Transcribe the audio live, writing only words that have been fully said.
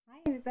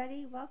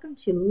Everybody, welcome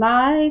to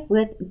Live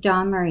with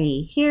Dawn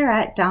Marie here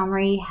at Dawn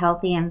Marie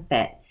Healthy and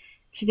Fit.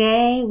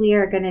 Today we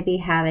are going to be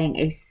having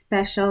a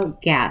special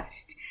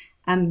guest,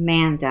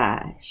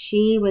 Amanda.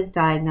 She was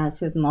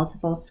diagnosed with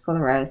multiple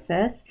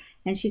sclerosis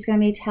and she's going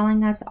to be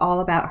telling us all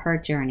about her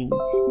journey.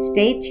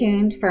 Stay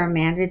tuned for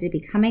Amanda to be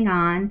coming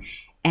on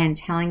and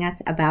telling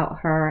us about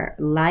her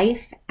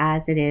life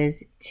as it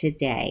is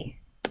today.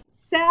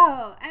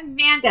 So,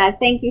 Amanda,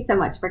 thank you so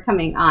much for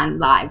coming on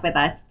live with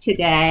us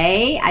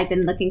today. I've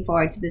been looking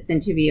forward to this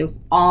interview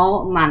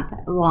all month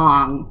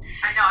long.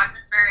 I know, I've been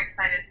very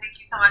excited. Thank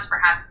you so much for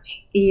having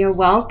me. You're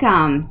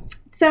welcome.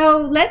 So,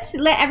 let's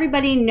let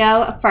everybody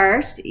know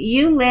first,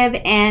 you live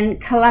in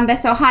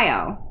Columbus,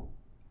 Ohio.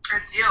 I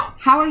do.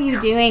 How are you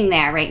doing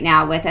there right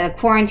now with a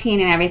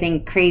quarantine and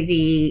everything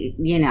crazy,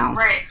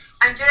 Right.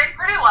 I'm doing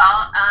pretty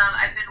well.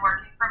 I've been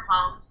working from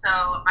home, so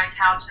my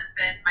couch has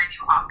been my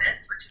new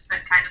office, which has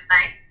been kind of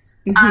nice.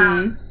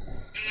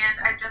 And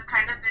I've just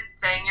kind of been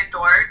staying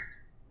indoors.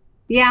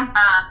 Yeah.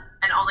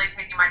 And only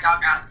taking my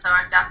dog out. So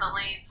I'm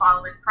definitely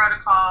following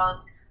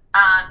protocols,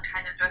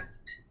 kind of just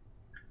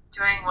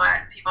doing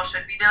what people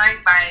should be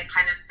doing by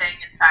kind of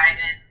staying inside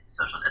and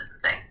social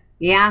distancing.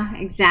 Yeah,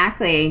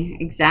 exactly.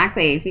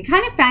 We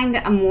kind of find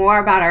more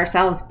about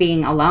ourselves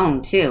being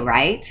alone too,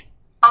 right?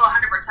 Oh, 100%.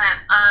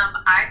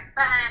 I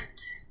spent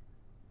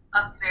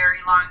a very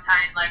long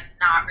time,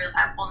 not really,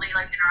 I'm only,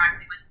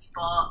 interacting with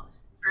people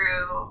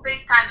through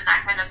FaceTime and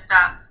that kind of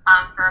stuff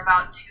for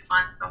about 2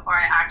 months before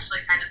I actually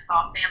kind of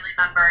saw family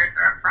members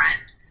or a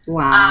friend.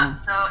 Wow.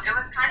 So it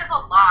was kind of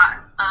a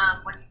lot.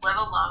 When you live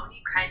alone,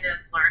 you kind of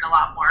learn a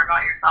lot more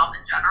about yourself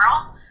in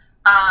general.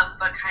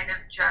 But kind of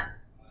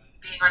just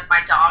being with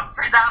my dog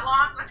for that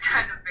long was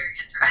kind of very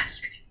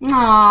interesting.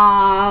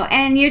 Aww,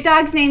 and your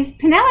dog's name's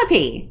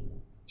Penelope.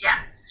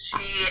 Yes. She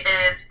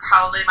is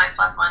probably my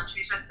plus one.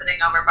 She's just sitting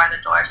over by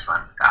the door. She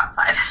wants to go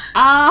outside.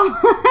 Oh,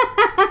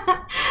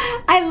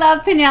 I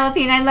love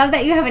Penelope, and I love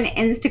that you have an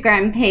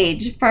Instagram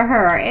page for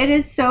her. It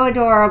is so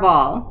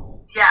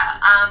adorable. Yeah,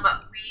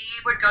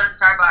 we would go to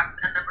Starbucks,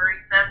 and the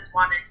baristas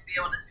wanted to be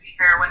able to see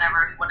her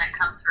whenever we wouldn't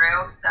come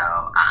through.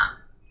 So,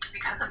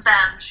 because of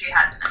them, she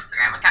has an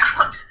Instagram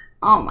account.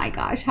 Oh my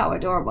gosh, how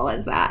adorable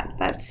is that?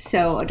 That's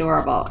so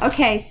adorable.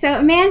 Okay, so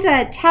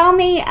Amanda, tell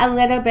me a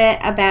little bit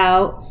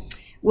about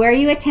where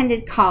you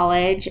attended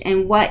college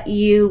and what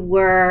you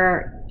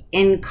were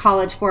in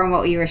college for and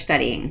what you were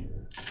studying.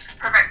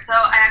 Perfect. So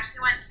I actually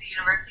went to the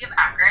University of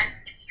Akron.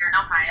 It's here in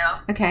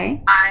Ohio.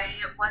 Okay. I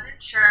wasn't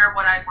sure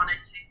what I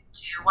wanted to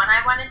do when I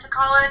went into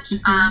college.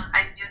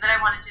 I knew that I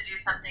wanted to do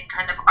something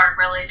kind of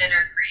art-related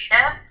or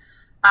creative.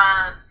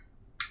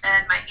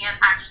 And my aunt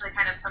actually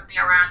kind of took me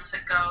around to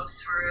go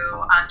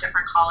through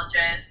different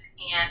colleges,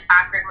 and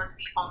Akron was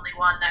the only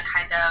one that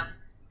kind of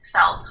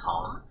felt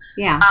home.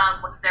 Yeah.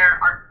 With their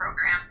art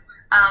program.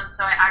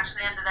 So I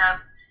actually ended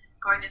up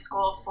going to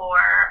school for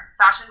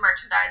fashion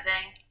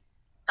merchandising,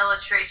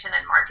 illustration,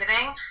 and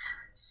marketing.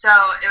 So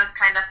it was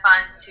kind of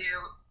fun to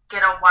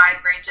get a wide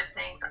range of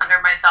things under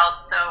my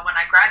belt. So when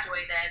I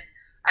graduated,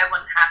 I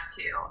wouldn't have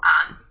to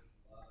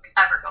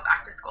ever go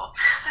back to school.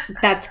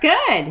 That's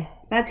good.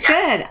 That's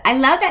good. I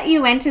love that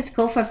you went to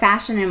school for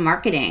fashion and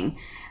marketing.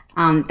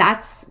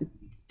 That's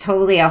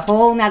totally a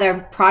whole nother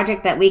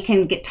project that we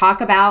can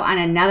talk about on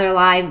another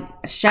live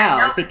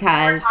show,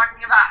 because we're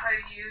talking about how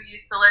you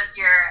used to live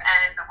here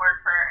and work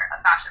for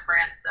a fashion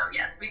brand. So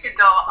yes, we could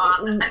go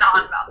on and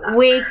on about that.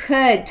 We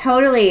could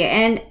totally.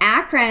 And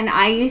Akron,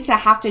 I used to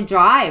have to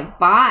drive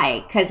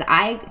by because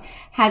I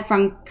had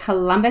from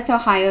Columbus,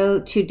 Ohio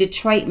to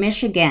Detroit,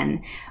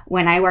 Michigan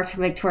when I worked for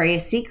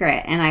Victoria's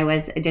Secret, and I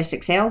was a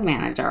district sales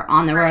manager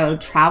on the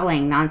road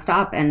traveling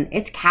nonstop, and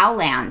it's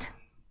cowland.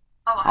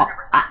 Oh, 100%.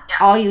 Yeah.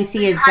 All you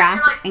see is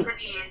grass. Cities,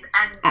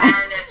 and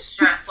then it's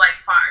just like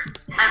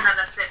farms, and then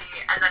a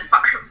city, and then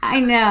farms. I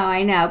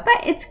know.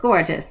 But it's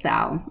gorgeous,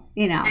 though.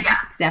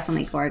 It's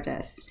definitely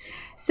gorgeous.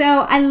 So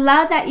I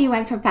love that you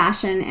went for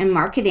fashion and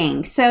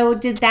marketing. So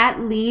did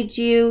that lead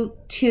you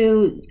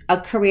to a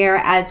career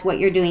as what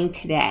you're doing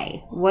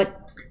today?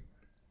 What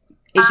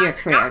is your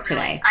career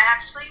today? I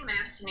actually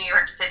moved to New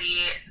York City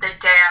the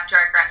day after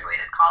I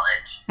graduated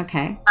college.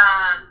 Okay.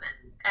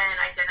 And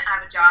I didn't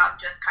have a job,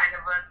 just kind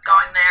of was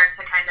going there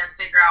to kind of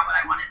figure out what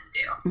I wanted to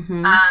do.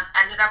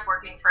 Ended up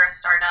working for a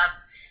startup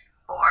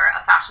for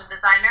a fashion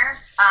designer.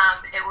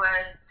 It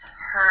was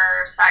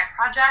her side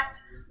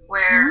project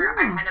where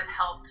I kind of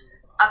helped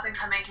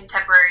up-and-coming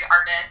contemporary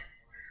artists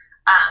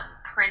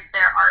print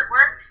their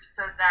artwork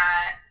so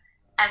that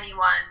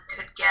anyone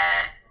could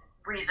get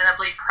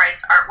reasonably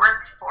priced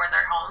artwork for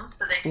their homes,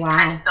 so they could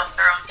kind of build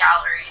their own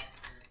galleries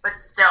but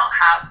still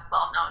have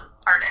well-known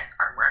artist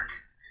artwork.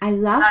 I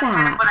love that. That's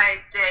kind of what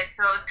I did.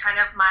 So it was kind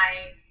of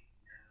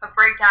a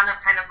breakdown of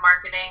kind of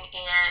marketing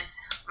and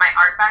my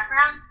art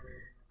background.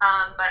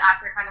 But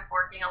after kind of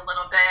working a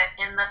little bit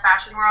in the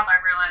fashion world,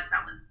 I realized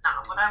that was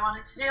not what I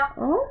wanted to do.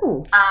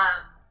 Oh.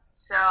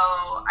 So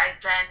I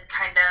then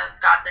kind of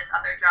got this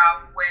other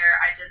job where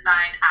I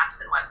design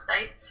apps and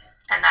websites,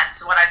 and that's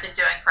what I've been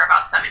doing for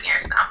about 7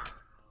 years now.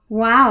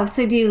 Wow.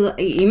 So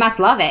you must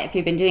love it if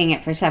you've been doing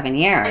it for 7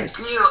 years.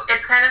 I do.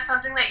 It's kind of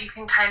something that you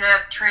can kind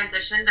of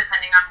transition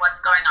depending on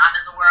what's going on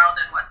in the world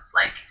and what's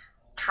like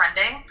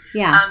trending.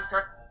 Yeah. So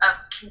a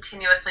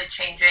continuously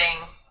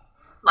changing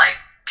like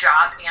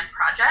job and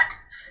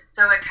projects.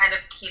 So it kind of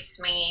keeps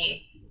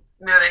me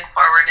moving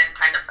forward and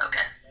kind of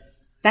focused.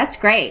 That's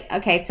great.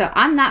 Okay, so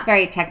I'm not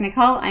very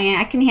technical. I mean,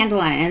 I can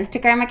handle an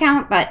Instagram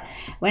account, but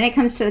when it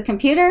comes to the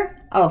computer,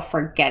 oh,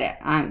 forget it.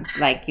 I'm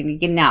like,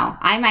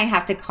 I might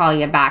have to call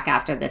you back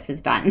after this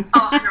is done.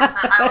 Oh, 100%.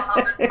 I will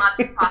help as much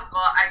as possible.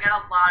 I get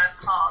a lot of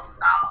calls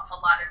about a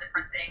lot of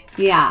different things.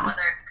 Yeah.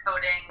 Whether it's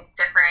coding,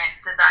 different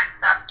design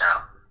stuff. So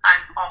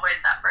I'm always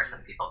that person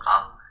people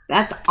call.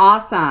 That's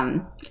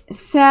awesome.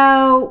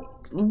 So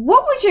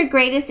what was your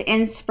greatest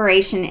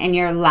inspiration in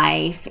your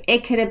life?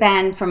 It could have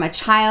been from a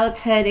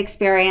childhood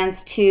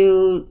experience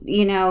to,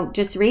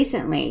 just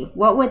recently.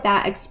 What would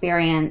that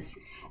experience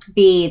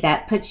be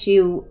that puts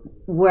you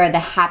where the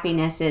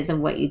happiness is of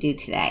what you do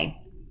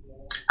today?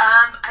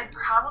 I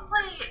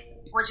probably,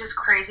 which is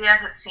crazy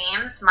as it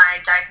seems, my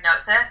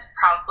diagnosis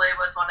probably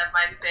was one of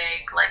my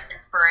big,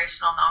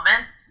 inspirational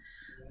moments.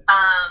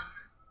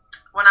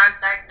 When I was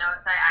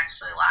diagnosed, I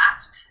actually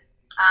laughed.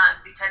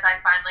 Because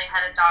I finally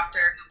had a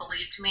doctor who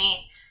believed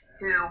me,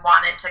 who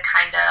wanted to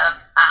kind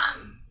of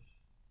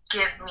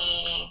give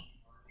me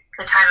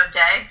the time of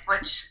day,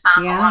 which a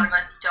lot of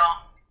us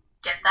don't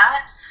get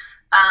that.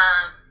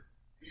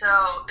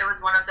 So it was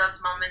one of those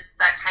moments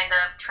that kind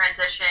of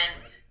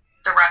transitioned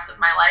the rest of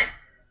my life,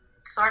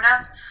 sort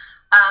of.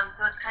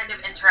 So it's kind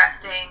of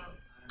interesting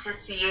to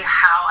see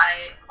how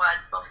I was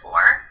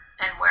before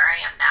and where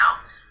I am now.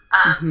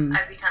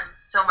 I've become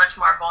so much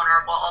more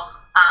vulnerable,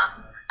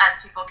 as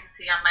people can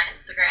see on my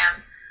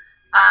Instagram.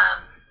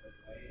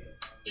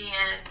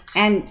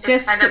 And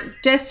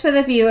just for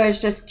the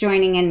viewers just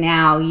joining in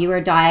now, you were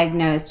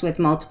diagnosed with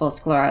multiple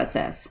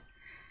sclerosis.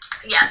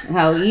 Yes.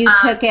 So you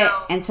took it,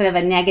 instead of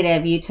a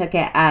negative, you took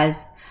it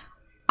as,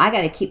 I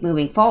got to keep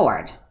moving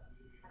forward.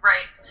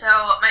 Right. So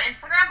my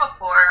Instagram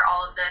before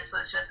all of this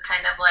was just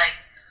kind of like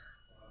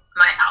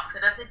my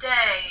outfit of the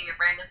day,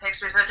 random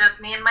pictures of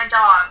just me and my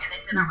dog, and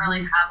it didn't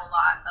really have a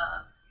lot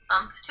of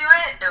oomph to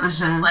it. It was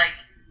just like,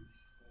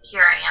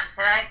 here I am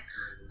today.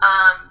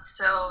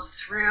 So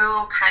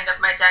through kind of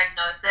my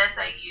diagnosis,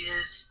 I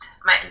used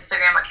my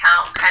Instagram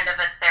account kind of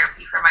as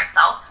therapy for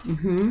myself.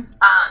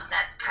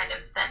 That kind of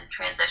then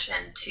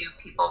transitioned to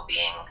people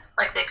being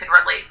like they could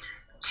relate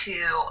to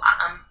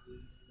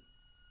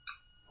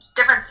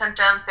different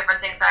symptoms, different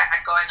things I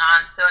had going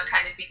on. So it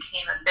kind of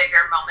became a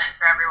bigger moment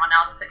for everyone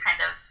else to kind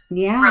of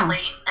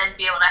relate and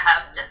be able to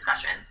have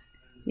discussions.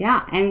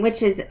 Yeah, and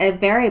which is a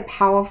very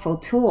powerful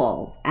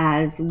tool.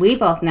 As we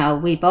both know,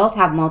 we both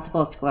have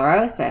multiple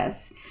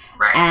sclerosis.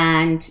 Right.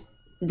 And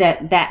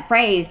that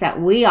phrase that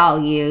we all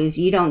use,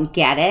 you don't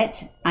get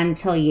it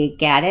until you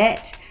get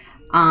it,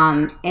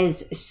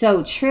 is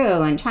so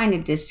true. And trying to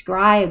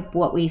describe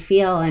what we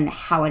feel and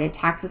how it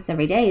attacks us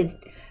every day is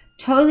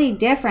totally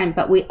different,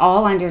 but we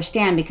all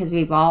understand because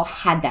we've all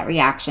had that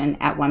reaction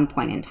at one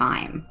point in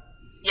time.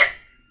 Yeah.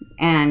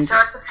 And so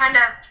it was kind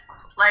of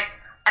like,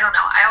 I don't know,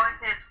 I always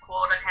say it's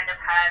cool to kind of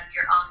have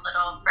your own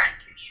little friend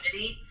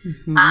community,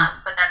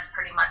 but that's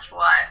pretty much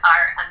what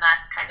our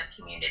MS kind of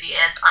community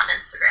is on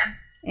Instagram.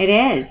 It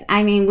is.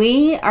 I mean,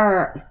 we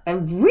are a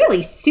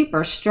really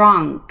super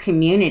strong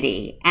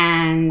community,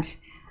 and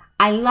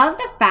I love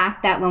the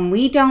fact that when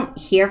we don't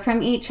hear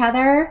from each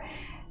other,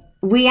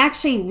 we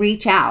actually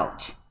reach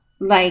out,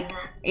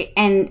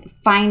 and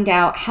find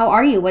out, how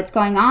are you? What's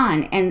going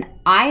on? And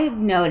I've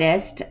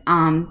noticed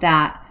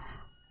that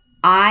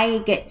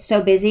I get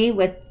so busy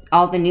with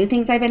all the new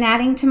things I've been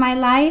adding to my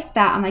life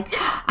that I'm like,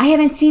 I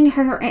haven't seen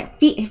her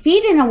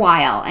feed in a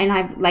while. And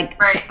I've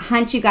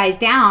hunt you guys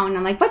down.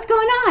 I'm like, what's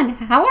going on?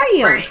 How are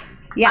you? Right.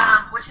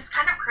 Yeah. Which is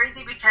kind of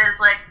crazy because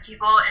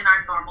people in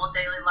our normal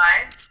daily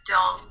lives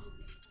don't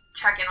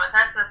check in with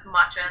us as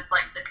much as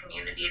the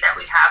community that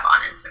we have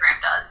on Instagram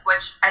does,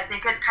 which I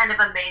think is kind of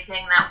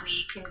amazing that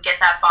we can get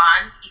that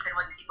bond even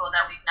with people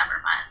that we've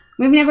never met.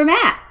 We've never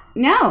met.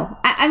 No.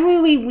 I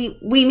mean,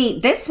 we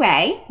meet this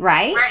way,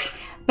 right? Right.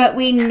 But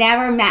we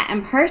never met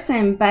in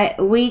person, but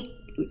we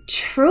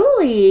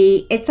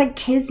truly, it's like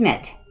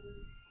kismet.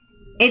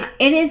 It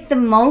is the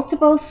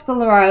multiple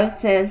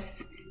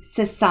sclerosis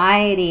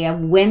society of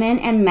women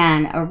and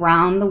men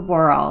around the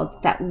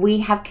world that we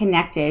have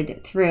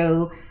connected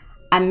through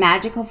a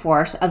magical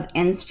force of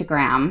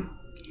Instagram,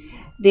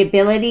 the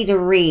ability to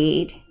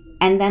read,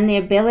 and then the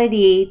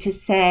ability to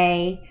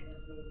say,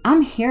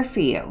 I'm here for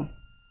you.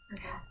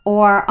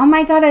 Or, oh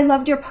my God, I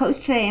loved your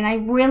post today and I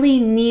really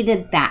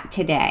needed that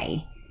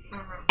today.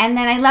 And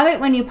then I love it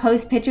when you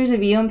post pictures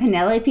of you and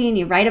Penelope and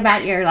you write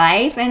about your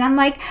life. And I'm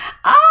like,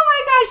 oh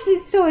my gosh,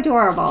 this is so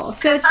adorable.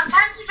 So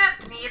sometimes you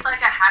just need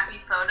a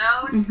happy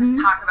photo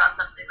to talk about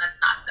something that's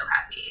not so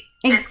happy.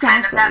 Exactly. It's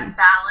kind of that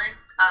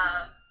balance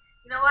of,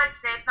 you know what,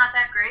 today's not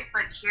that great,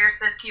 but here's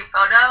this cute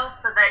photo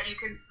so that you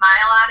can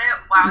smile at it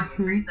while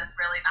you read this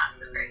really not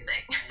so great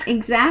thing.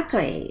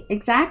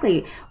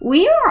 Exactly.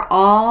 We are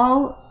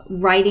all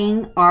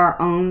writing our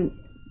own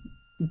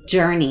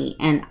journey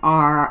and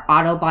our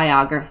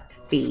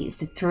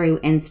autobiographies through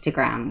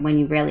Instagram when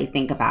you really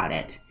think about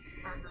it.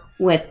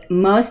 With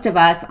most of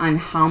us on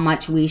how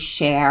much we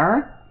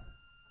share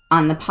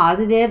on the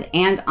positive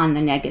and on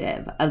the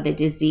negative of the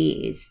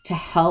disease to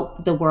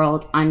help the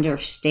world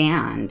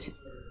understand.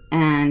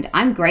 And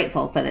I'm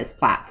grateful for this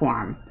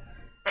platform.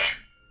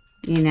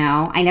 You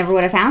know, I never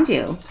would have found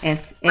you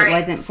if it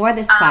wasn't for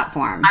this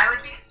platform. I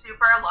would be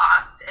super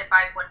lost if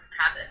I wouldn't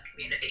have this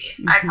community.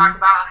 I talk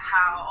about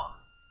how,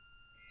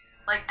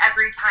 like,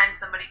 every time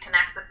somebody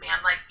connects with me,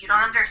 I'm like, you don't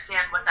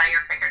understand what's at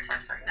your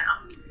fingertips right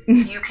now.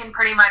 You can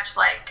pretty much,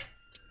 like,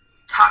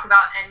 talk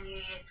about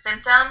any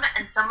symptom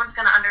and someone's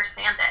going to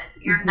understand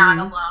it. You're not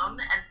alone,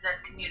 and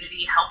this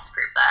community helps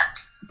prove that.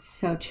 It's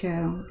so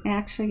true.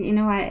 Actually, you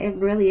know what? It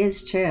really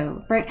is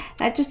true.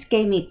 That just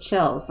gave me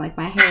chills, like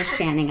my hair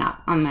standing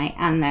up on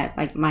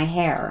my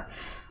hair.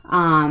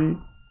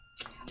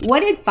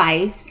 What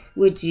advice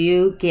would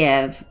you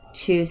give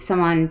to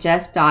someone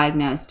just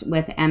diagnosed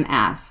with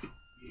MS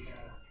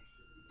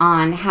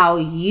on how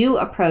you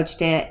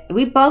approached it?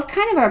 We both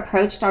kind of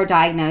approached our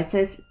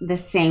diagnosis the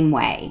same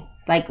way.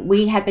 Like,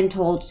 we had been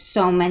told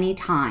so many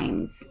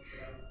times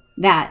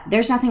that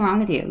there's nothing wrong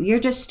with you. You're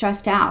just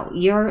stressed out.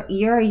 You're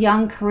a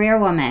young career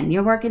woman.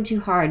 You're working too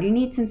hard. You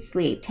need some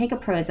sleep. Take a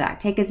Prozac.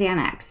 Take a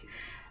Xanax.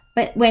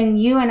 But when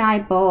you and I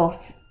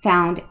both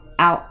found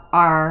out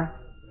our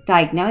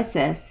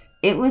diagnosis,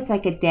 it was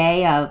like a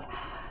day of,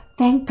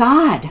 thank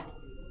God.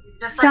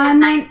 Just like a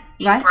nice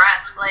deep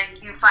breath.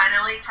 Like, you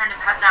finally kind of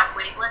have that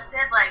weight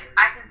lifted. Like,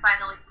 I can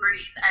finally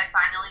breathe. I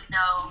finally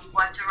know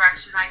what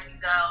direction I can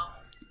go.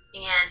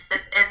 And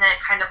this isn't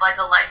kind of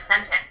like a life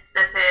sentence.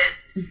 This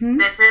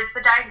is the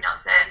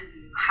diagnosis.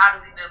 How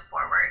do we move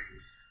forward?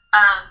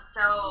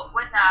 So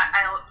with that,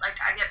 I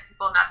get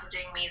people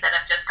messaging me that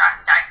have just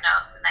gotten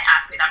diagnosed, and they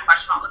ask me that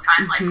question all the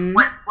time. Like,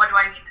 what do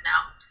I need to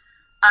know?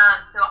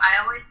 So I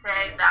always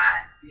say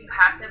that you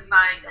have to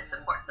find a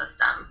support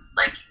system.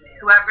 Like,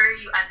 whoever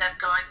you end up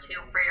going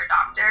to for your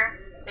doctor,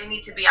 they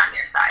need to be on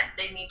your side.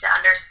 They need to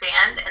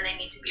understand, and they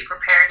need to be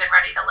prepared and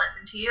ready to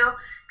listen to you,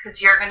 because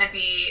you're going to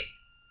be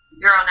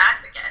your own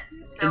advocate.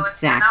 So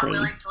if they're not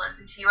willing to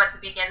listen to you at the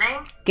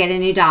beginning, get a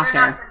new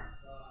doctor.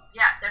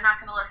 They're not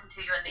going to listen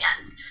to you in the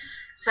end.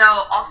 So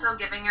also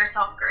giving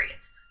yourself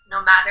grace.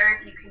 No matter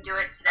if you can do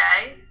it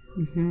today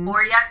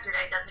or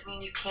yesterday doesn't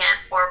mean you can't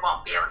or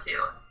won't be able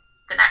to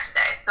the next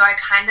day. So I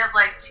kind of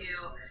like to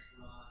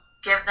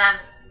give them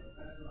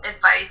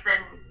advice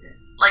and,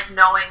 like,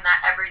 knowing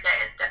that every day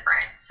is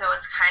different. So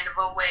it's kind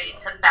of a way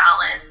to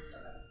balance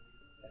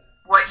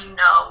what you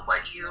know,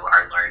 what you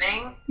are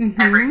learning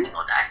every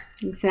single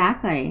day.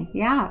 Exactly.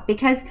 Yeah.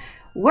 Because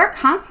we're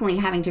constantly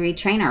having to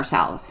retrain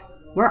ourselves.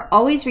 We're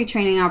always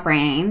retraining our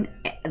brain.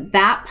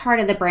 That part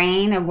of the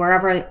brain of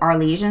wherever our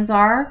lesions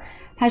are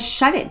has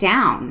shut it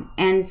down.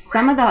 And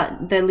some of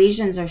the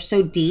lesions are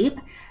so deep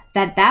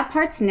that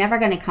part's never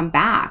going to come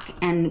back.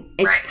 And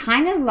it's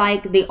kind of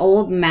like the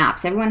old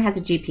maps. Everyone has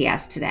a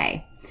GPS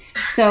today.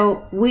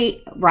 So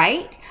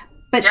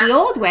But the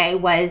old way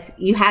was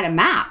you had a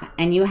map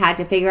and you had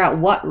to figure out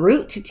what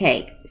route to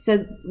take.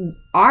 So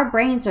our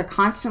brains are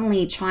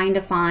constantly trying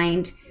to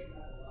find,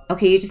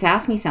 okay, you just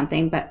asked me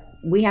something, but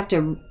we have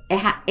to,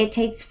 it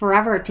takes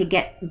forever to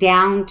get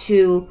down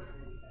to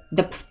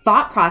the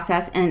thought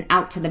process and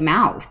out to the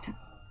mouth.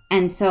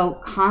 And so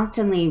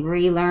constantly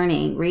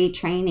relearning,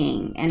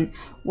 retraining. And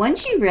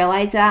once you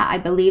realize that, I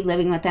believe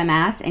living with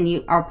MS and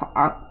you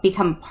are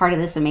become part of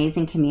this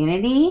amazing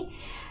community,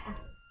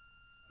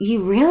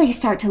 you really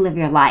start to live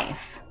your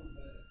life.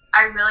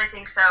 I really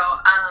think so.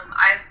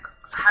 I've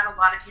had a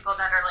lot of people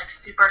that are, like,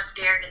 super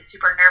scared and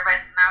super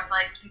nervous, and I was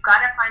like, you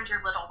got to find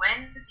your little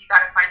wins. You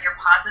got to find your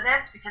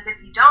positives, because if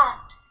you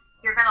don't,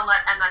 you're going to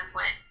let MS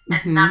win.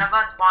 And none of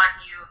us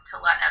want you to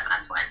let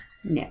MS win.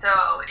 Yeah.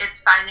 So it's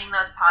finding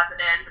those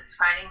positives. It's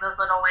finding those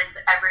little wins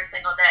every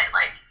single day.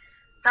 Like,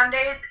 some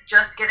days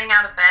just getting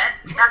out of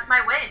bed, that's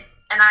my win.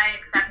 And I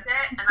accept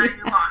it and I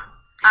move on.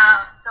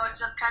 So it's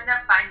just kind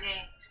of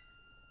finding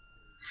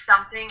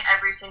something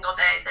every single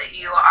day that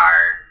you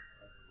are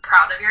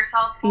proud of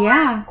yourself for,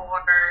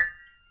 or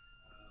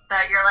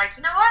that you're like,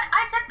 you know what,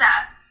 I did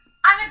that.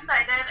 I'm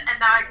excited, and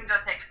now I can go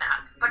take a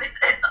nap. But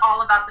it's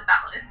all about the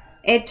balance.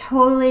 It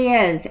totally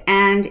is.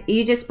 And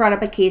you just brought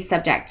up a key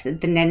subject,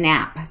 the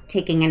nap,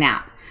 taking a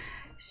nap.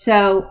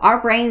 So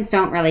our brains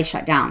don't really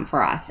shut down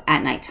for us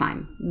at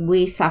nighttime.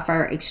 We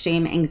suffer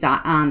extreme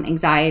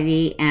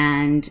anxiety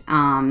and,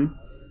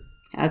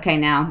 okay,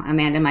 now,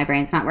 Amanda, my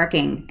brain's not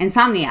working.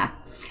 Insomnia.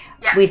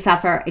 Yes. We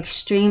suffer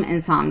extreme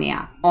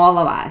insomnia, all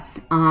of us.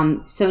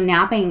 So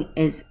napping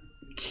is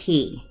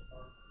key.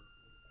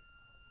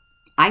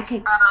 I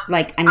take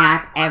a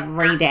nap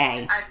every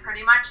day. I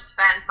pretty much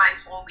spend my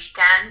whole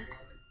weekend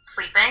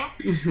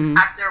sleeping.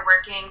 After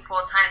working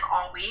full-time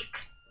all week,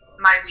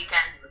 my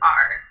weekends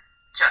are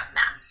just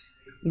naps.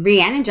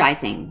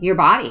 Re-energizing your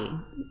body.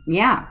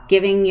 Yeah.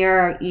 Giving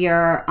your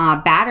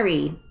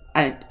battery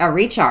a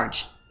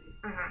recharge.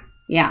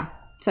 Yeah.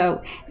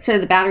 So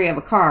the battery of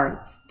a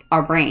car,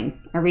 our brain,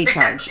 a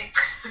recharge.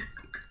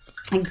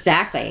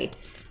 Exactly.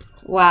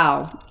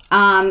 Wow.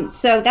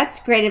 So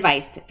that's great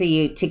advice for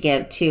you to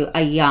give to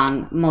a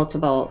young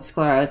multiple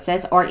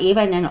sclerosis or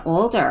even an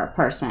older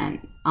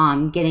person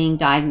getting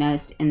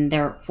diagnosed in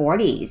their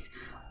 40s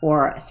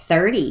or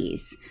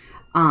 30s.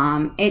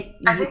 I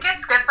think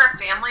it's good for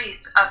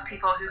families of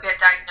people who get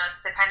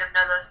diagnosed to kind of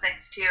know those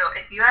things too.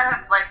 If you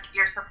have like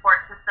your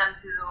support system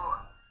who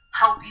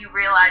help you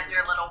realize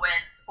your little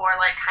wins or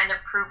like kind of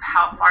prove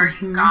how far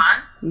you've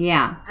gone,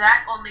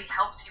 that only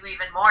helps you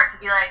even more to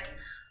be like,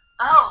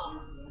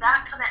 oh,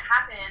 that couldn't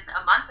happen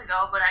a month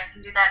ago, but I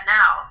can do that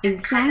now.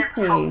 It's kind of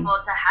helpful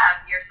to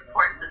have your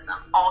support system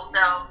also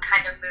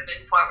kind of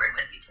moving forward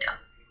with you too.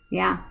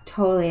 Yeah,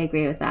 totally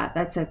agree with that.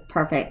 That's a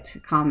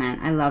perfect comment.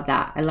 I love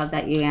that. I love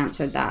that you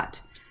answered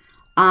that.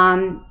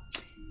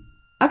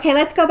 Okay,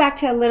 let's go back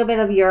to a little bit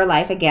of your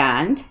life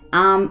again.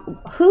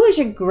 Who was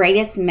your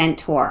greatest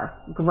mentor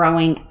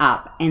growing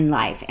up in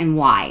life and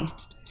why?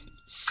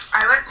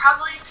 I would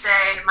probably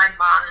say my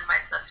mom and my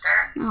sister.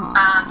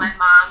 My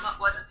mom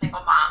was a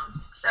single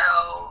mom,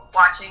 so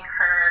watching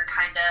her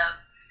kind of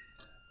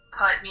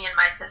put me and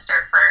my sister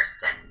first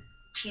and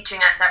teaching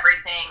us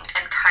everything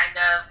and kind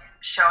of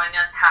showing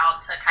us how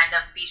to kind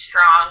of be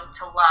strong,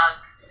 to love,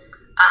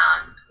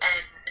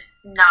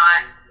 and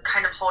not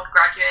kind of hold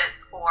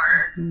grudges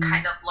or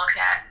kind of look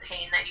at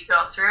pain that you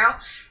go through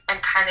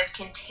and kind of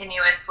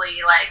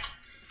continuously like,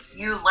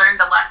 you learned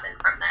a lesson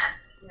from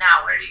this,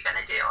 now what are you going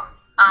to do?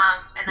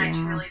 And I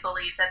truly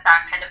believe that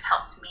kind of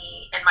helped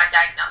me in my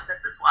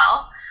diagnosis as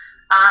well.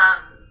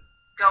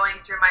 Going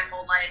through my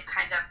whole life,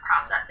 kind of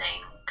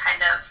processing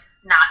kind of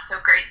not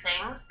so great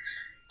things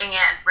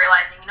and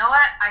realizing, you know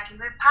what, I can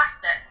move past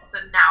this.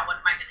 So now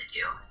what am I going to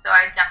do? So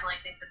I definitely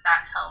think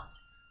that helped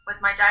with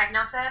my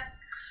diagnosis.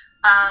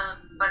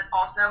 But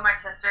also my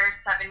sister is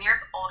 7 years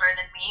older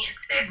than me, and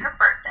today's her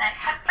birthday.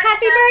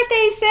 Happy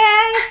birthday,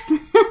 sis!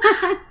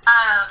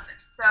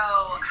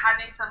 So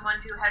having someone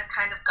who has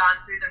kind of gone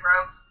through the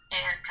ropes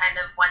and kind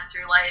of went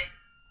through life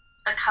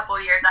a couple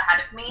years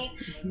ahead of me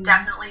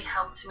definitely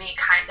helped me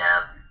kind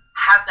of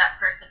have that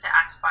person to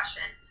ask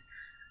questions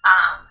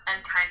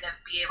and kind of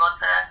be able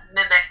to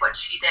mimic what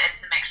she did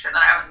to make sure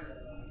that I was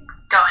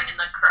going in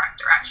the correct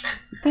direction.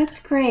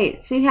 That's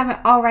great. So you have an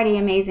already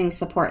amazing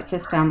support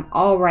system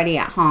already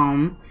at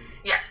home.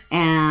 Yes.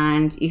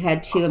 And you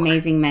had two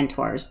amazing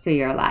mentors through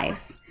your life.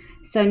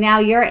 So now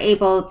you're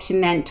able to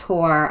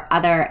mentor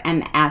other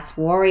MS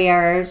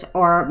warriors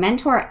or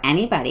mentor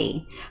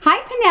anybody.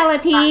 Hi,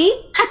 Penelope. She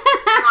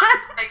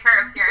wanted to make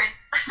her appearance.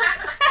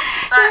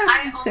 But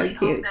I only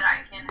hope that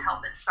I can help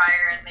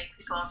inspire and make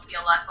people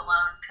feel less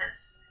alone,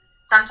 because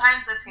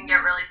sometimes this can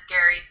get really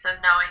scary. So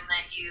knowing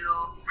that you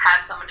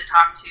have someone to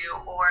talk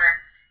to, or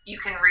you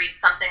can read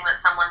something that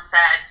someone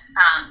said,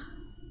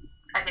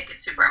 I think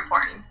it's super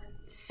important.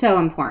 So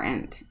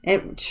important.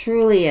 It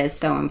truly is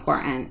so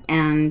important.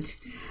 And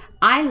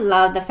I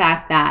love the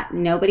fact that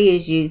nobody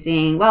is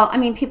using,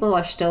 people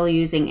are still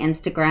using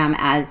Instagram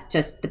as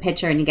just the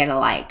picture and you get a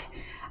like.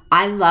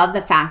 I love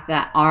the fact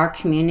that our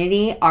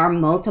community, our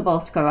multiple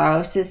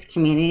sclerosis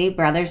community,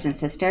 brothers and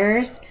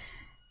sisters,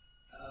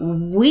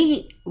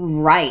 we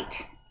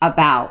write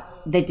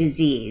about the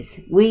disease.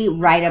 We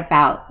write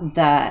about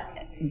the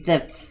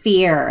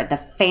fear, the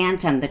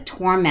phantom, the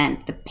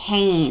torment, the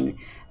pain.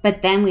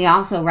 But then we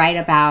also write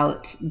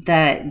about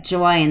the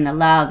joy and the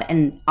love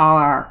and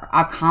our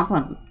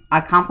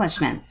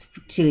accomplishments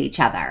to each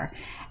other.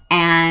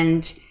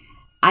 And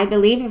I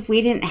believe if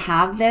we didn't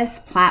have this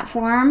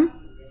platform,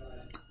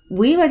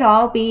 we would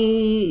all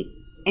be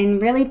in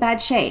really bad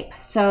shape.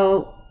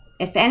 So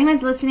if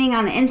anyone's listening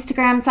on the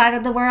Instagram side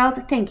of the world,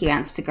 thank you,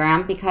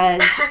 Instagram,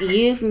 because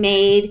you've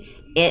made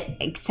it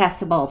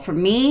accessible for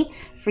me,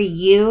 for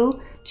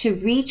you, to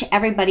reach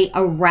everybody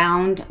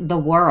around the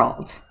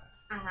world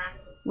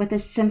with a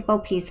simple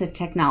piece of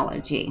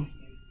technology.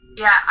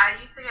 Yeah, I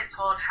used to get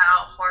told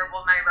how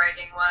horrible my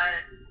writing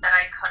was, that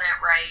I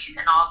couldn't write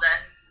and all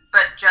this,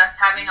 but just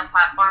having a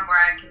platform where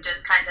I can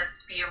just kind of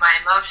spew my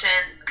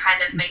emotions,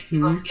 kind of make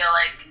people feel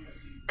like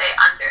they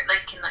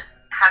can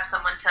have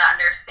someone to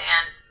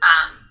understand,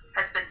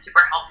 has been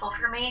super helpful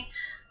for me.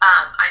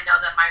 I know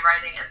that my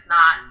writing is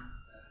not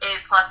A+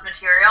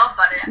 material,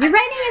 but your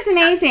writing is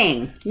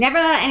amazing. Never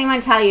let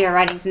anyone tell you your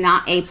writing's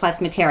not A+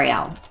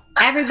 material.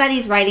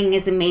 Everybody's writing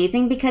is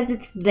amazing because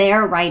it's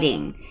their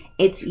writing.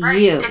 It's you.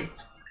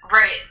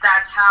 Right.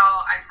 That's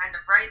how I kind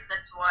of write.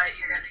 That's what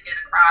you're going to get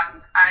across.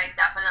 I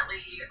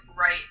definitely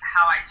write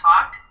how I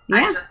talk.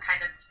 Yeah. I just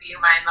kind of spew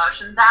my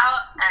emotions out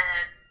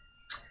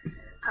and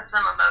put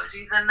some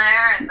emojis in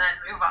there and then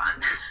move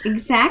on.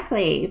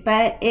 Exactly.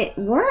 But it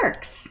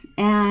works.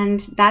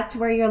 And that's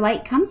where your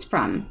light comes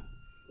from.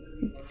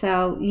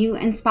 So you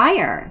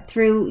inspire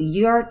through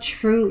your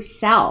true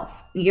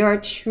self, your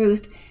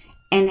truth,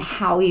 and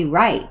how you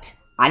write.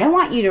 I don't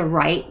want you to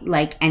write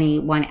like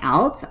anyone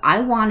else. I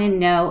want to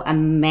know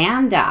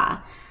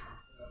Amanda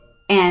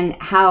and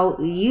how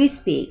you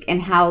speak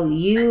and how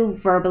you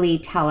verbally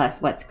tell us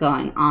what's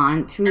going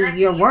on through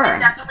your work. You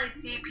can definitely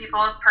see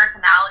people's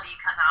personality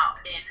come out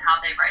in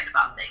how they write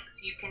about things.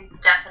 You can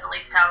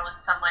definitely tell when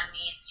someone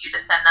needs you to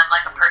send them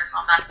like a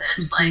personal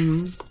message, like,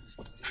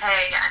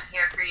 hey, I'm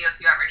here for you if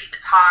you ever need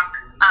to talk.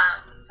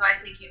 So I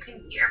think you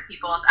can hear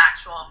people's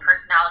actual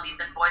personalities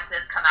and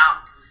voices come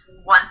out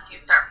once you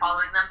start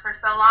following them for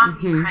so long.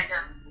 You kind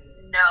of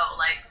know,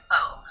 like,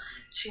 oh,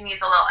 she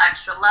needs a little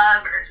extra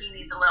love or he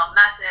needs a little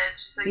message.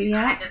 So you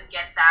kind of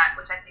get that,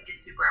 which I think is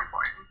super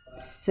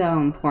important. So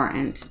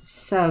important.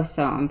 So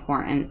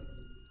important.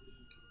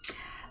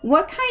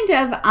 What kind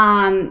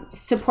of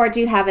support do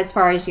you have as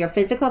far as your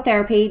physical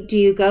therapy? Do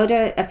you go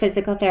to a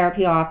physical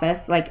therapy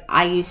office like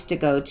I used to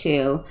go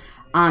to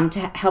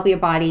help your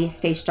body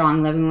stay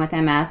strong living with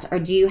MS? Or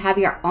do you have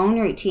your own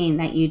routine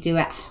that you do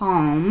at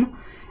home?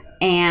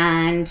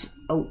 And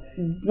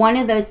one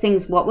of those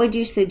things, what would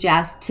you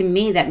suggest to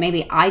me that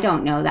maybe I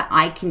don't know that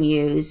I can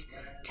use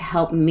to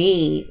help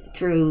me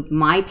through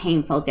my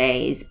painful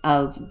days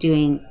of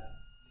doing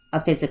a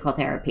physical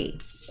therapy?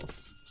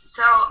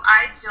 So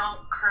I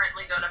don't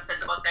currently go to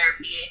physical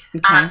therapy.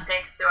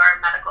 Thanks to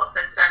our medical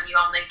system, you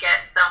only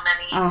get so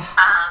many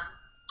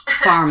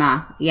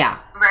pharma. Yeah.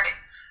 Right.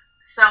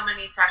 So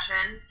many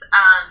sessions.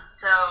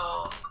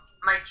 So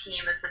my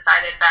team has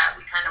decided that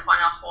we kind of want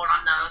to hold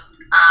on those.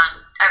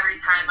 Every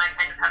time I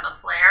kind of have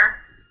a flare,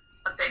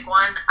 a big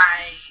one,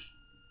 I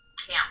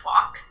can't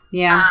walk.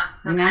 Yeah.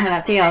 So I know how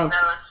that feels.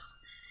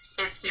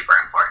 Those is super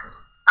important.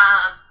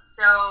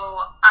 So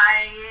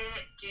I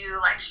do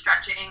like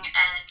stretching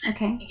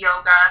and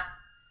yoga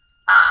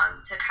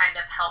to kind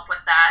of help with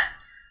that.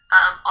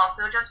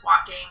 Also just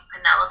walking.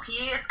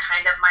 Penelope is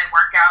kind of my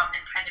workout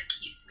and kind of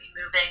keeps me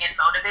moving and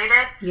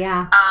motivated.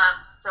 Yeah.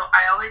 So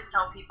I always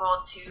tell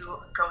people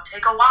to go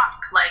take a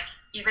walk. Like,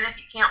 even if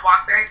you can't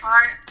walk very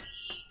far,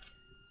 the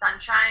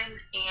sunshine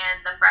and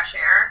the fresh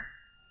air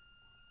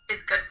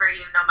is good for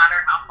you no matter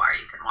how far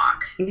you can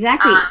walk.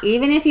 Exactly.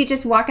 Even if you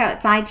just walk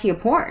outside to your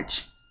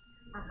porch.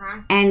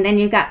 And then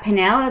you've got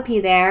Penelope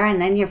there, and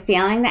then you're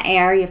feeling the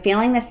air, you're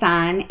feeling the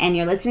sun, and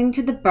you're listening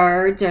to the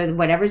birds or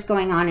whatever's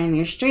going on in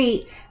your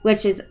street,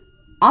 which is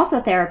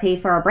also therapy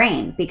for our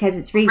brain because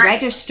it's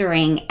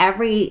re-registering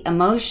every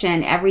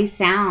emotion, every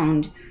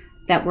sound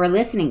that we're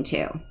listening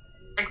to.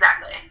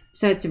 Exactly.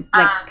 So it's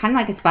like kind of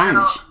like a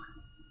sponge. So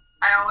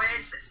I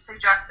always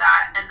suggest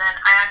that, and then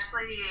I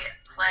actually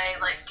play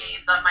like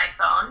games on my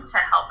phone to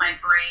help my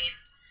brain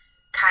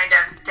kind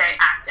of stay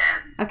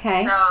active.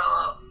 Okay.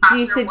 So do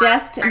you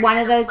suggest one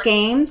of those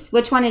games?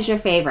 Which one is your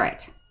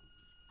favorite?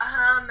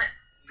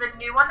 The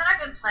new one that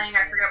I've been playing,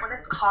 I forget what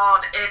it's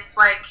called. It's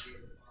like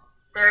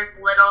there's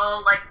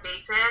little like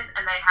bases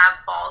and they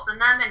have balls in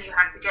them and you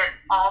have to get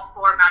all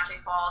 4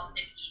 matching balls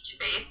in each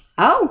base.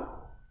 Oh.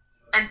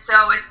 And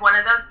so it's one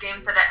of those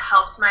games that it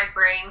helps my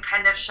brain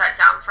kind of shut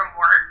down from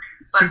work,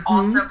 but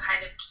also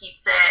kind of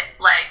keeps it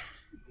like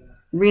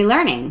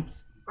relearning.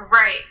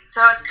 Right.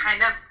 So it's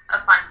kind of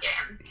a fun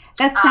game.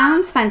 That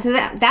sounds fun. So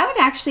that would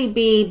actually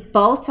be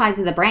both sides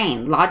of the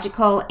brain,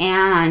 logical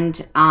and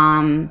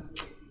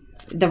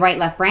the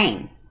right-left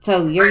brain.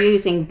 So you're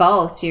using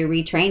both, so you're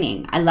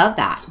retraining. I love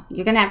that.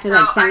 You're going to have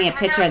to send me a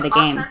picture of the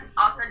game.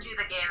 I'll send you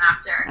the game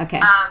after. Okay.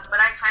 But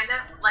I kind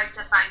of like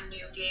to find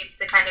new games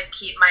to kind of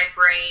keep my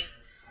brain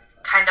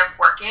kind of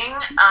working.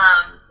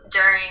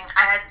 I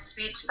had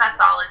speech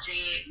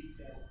pathology,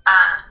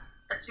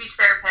 a speech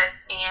therapist,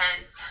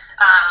 and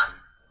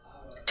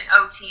an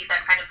OT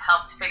that kind of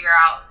helped figure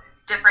out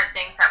different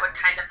things that would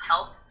kind of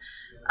help.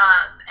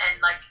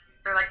 And like,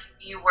 they're like,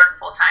 you work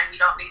full time, you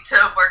don't need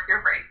to work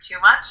your brain too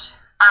much.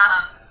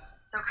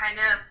 So kind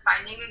of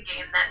finding a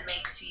game that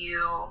makes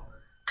you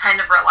kind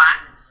of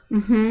relax.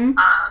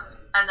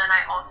 And then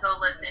I also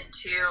listen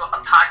to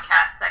a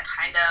podcast that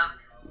kind of,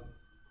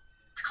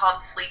 it's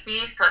called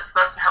Sleepy, so it's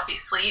supposed to help you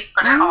sleep,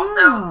 but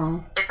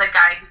it's a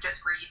guy who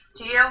just reads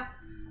to you.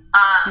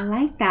 I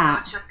like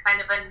that. So it's just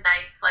kind of a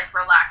nice, like,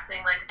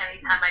 relaxing, like,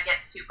 anytime I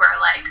get super,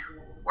 like,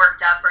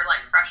 worked up or, like,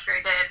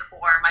 frustrated,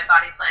 or my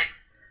body's like,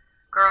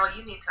 girl,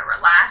 you need to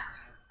relax.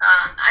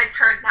 I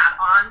turn that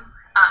on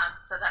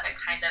so that it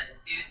kind of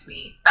soothes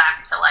me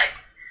back to, like,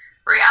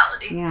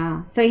 reality.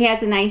 Yeah. So he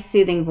has a nice,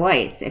 soothing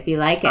voice, if you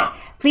like it.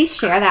 Please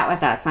share that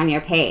with us on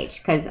your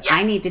page, because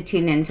I need to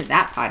tune into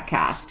that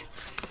podcast.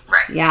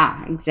 Right.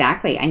 Yeah,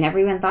 exactly. I never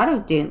even thought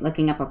of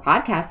looking up a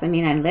podcast. I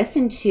mean, I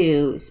listen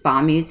to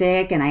spa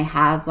music and I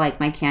have like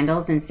my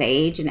candles and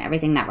sage and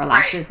everything that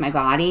relaxes my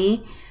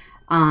body.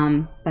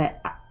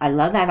 But I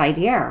love that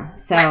idea.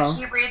 So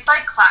he reads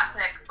like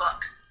classic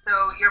books. So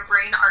your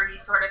brain already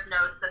sort of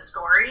knows the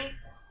story,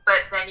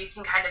 but then you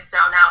can kind of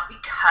zone out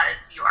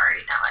because you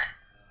already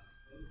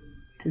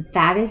know it.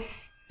 That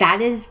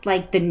is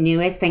like the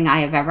newest thing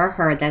I have ever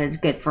heard that is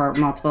good for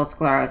multiple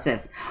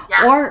sclerosis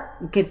or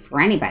good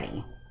for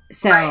anybody.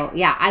 So,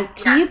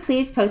 can you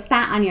please post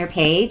that on your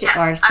page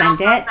or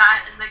send it? I'll post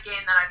that in the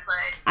game that I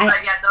played.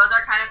 But yeah, those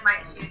are kind of my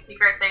 2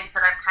 secret things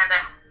that I've kind of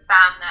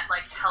found that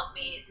like help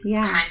me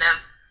kind of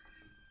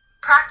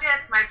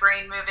practice my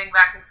brain moving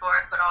back and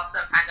forth, but also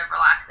kind of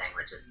relaxing,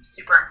 which is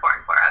super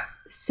important for us.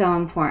 So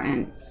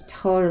important.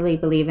 Totally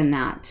believe in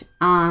that.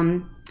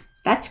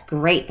 That's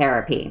great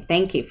therapy.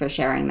 Thank you for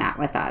sharing that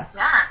with us.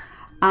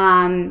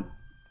 Yeah.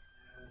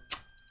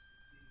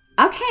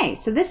 Okay,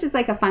 so this is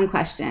like a fun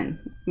question.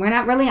 We're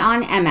not really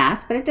on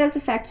MS, but it does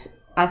affect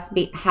us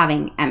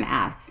having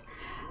MS.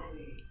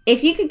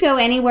 If you could go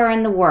anywhere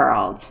in the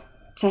world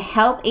to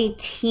help a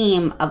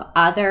team of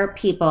other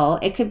people,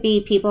 it could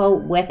be people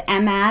with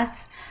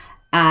MS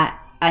at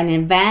an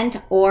event,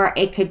 or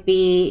it could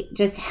be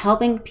just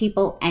helping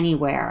people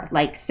anywhere,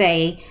 like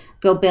say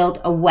go build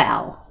a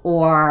well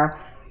or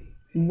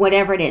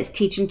whatever it is,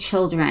 teaching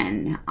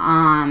children,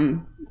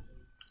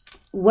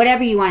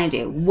 whatever you want to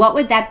do. What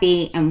would that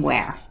be and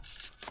where?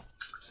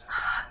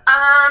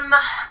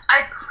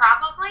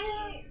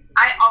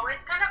 I always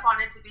kind of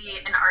wanted to be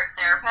an art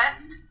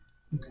therapist.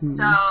 Mm-hmm.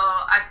 So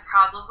I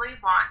probably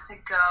want to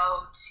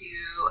go to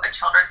a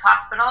children's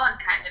hospital and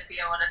kind of be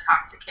able to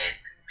talk to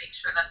kids and make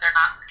sure that they're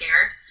not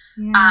scared.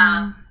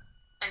 Yeah.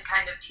 And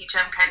kind of teach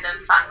them kind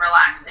of fun,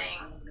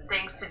 relaxing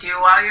things to do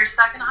while you're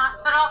stuck in a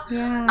hospital.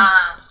 Yeah.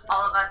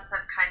 All of us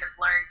have kind of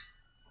learned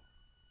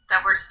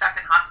that we're stuck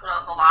in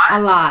hospitals a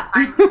lot.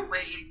 Find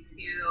ways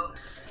to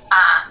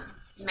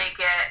make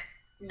it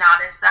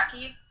not as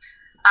sucky.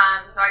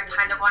 So I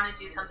kind of want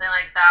to do something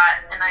like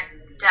that, and I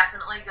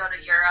definitely go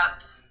to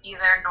Europe, either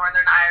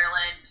Northern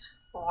Ireland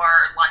or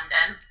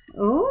London.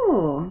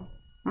 Ooh,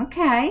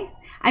 okay.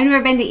 I've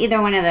never been to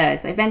either one of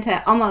those. I've been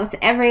to almost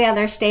every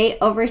other state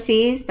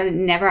overseas, but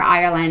never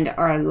Ireland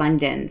or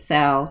London.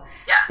 So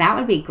yeah, that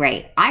would be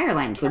great.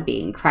 Ireland would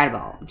be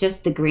incredible.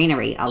 Just the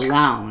greenery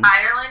alone.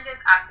 Ireland is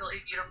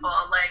absolutely beautiful.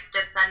 Like,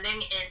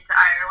 descending into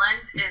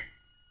Ireland is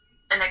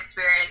an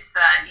experience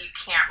that you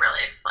can't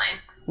really explain.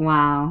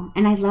 Wow.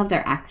 And I love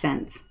their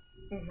accents.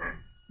 Mm-hmm.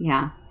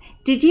 Yeah.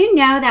 Did you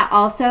know that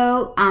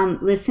also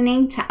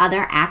listening to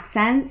other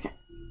accents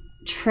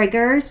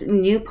triggers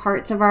new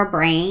parts of our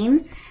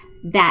brain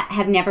that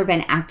have never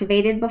been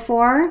activated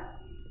before?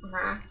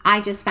 Mm-hmm.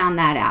 I just found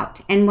that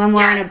out. And when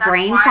we're in a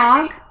brain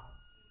fog.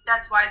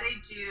 That's why they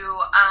do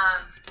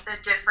the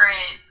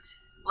different,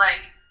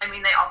 like, I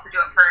mean, they also do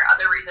it for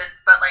other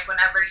reasons, but like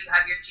whenever you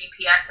have your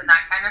GPS and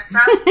that kind of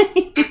stuff,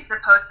 it's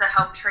supposed to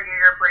help trigger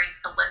your brain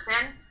to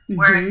listen. Mm-hmm.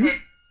 Where if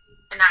it's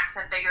an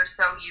accent that you're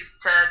so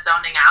used to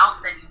zoning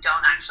out, then you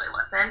don't actually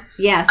listen.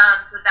 Yes.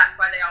 So that's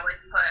why they always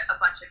put a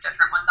bunch of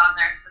different ones on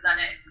there so that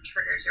it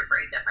triggers your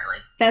brain differently.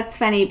 That's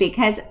funny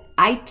because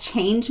I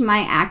change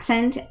my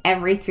accent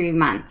every 3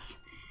 months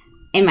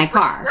in my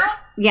car.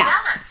 Yeah.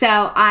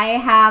 So I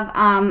have,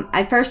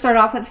 I first started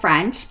off with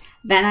French.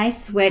 Then I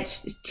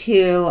switched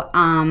to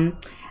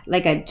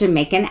like a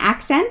Jamaican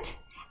accent.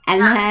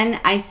 And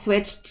then I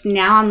switched,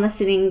 now I'm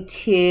listening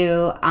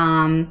to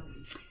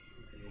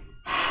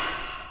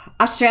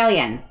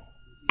Australian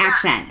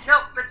accent.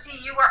 No, but see,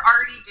 you were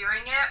already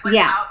doing it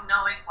without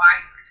knowing why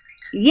you were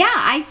doing it. Yeah,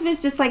 I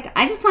was just like,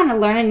 I just want to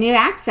learn a new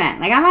accent.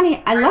 Like,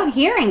 I love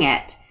hearing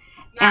it.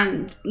 Yeah.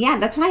 And yeah,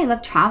 that's why I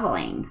love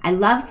traveling. I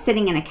love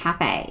sitting in a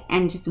cafe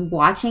and just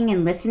watching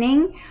and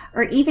listening,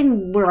 or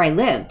even where I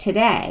live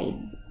today.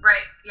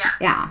 Right, yeah.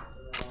 Yeah.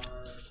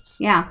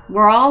 Yeah,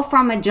 we're all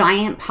from a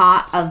giant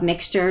pot of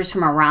mixtures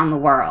from around the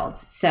world.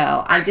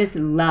 So I just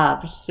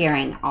love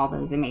hearing all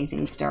those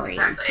amazing stories.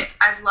 Exactly.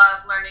 I love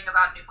learning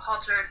about new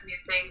cultures, new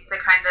things to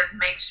kind of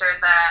make sure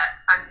that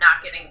I'm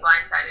not getting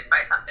blindsided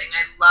by something.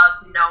 I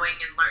love knowing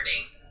and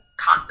learning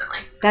constantly.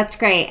 That's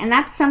great. And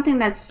that's something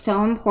that's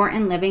so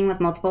important living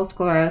with multiple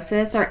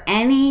sclerosis or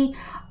any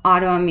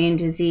autoimmune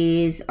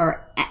disease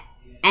or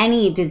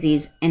any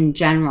disease in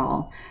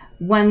general.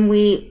 When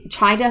we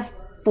try to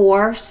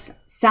force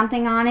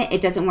something on it,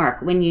 it doesn't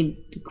work. When you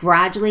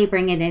gradually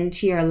bring it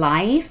into your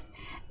life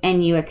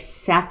and you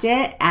accept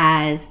it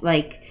as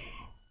like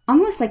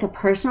almost like a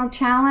personal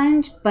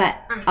challenge, but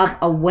of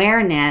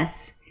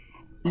awareness,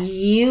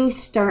 you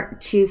start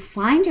to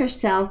find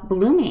yourself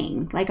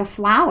blooming like a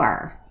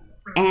flower.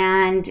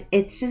 And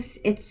it's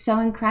so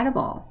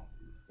incredible.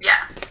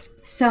 Yeah.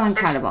 So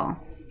incredible.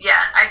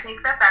 I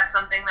think that that's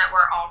something that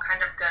we're all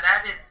kind of good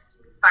at is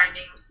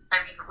finding,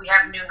 I mean, we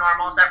have new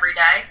normals every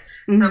day.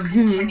 So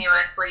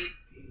continuously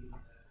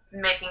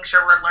making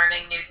sure we're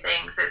learning new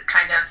things is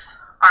kind of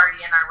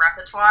already in our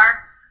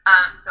repertoire.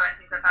 So I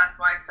think that that's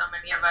why so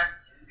many of us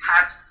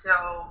have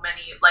so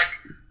many like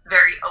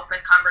very open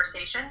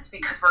conversations,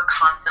 because we're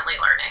constantly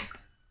learning.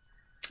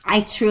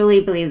 I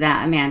truly believe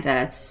that,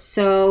 Amanda.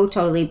 So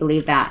totally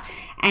believe that.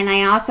 And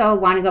I also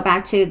want to go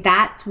back to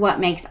that's what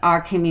makes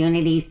our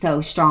community so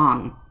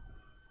strong.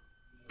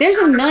 There's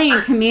a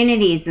million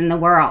communities in the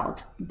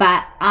world,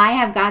 but I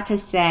have got to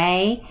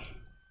say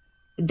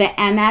the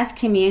MS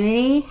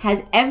community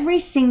has every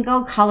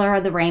single color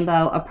of the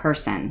rainbow a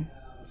person.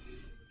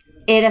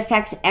 It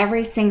affects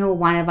every single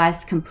one of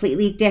us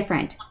completely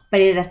different,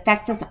 but it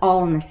affects us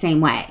all in the same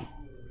way.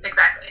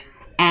 Exactly.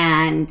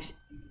 And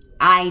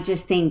I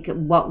just think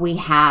what we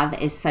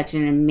have is such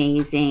an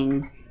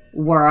amazing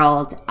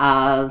world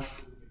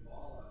of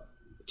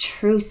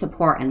true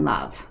support and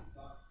love.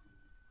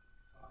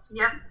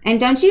 Yep. And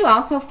don't you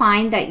also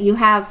find that you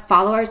have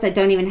followers that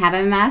don't even have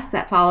MS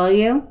that follow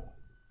you?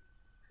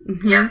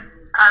 Mm-hmm. Yep.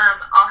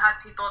 I'll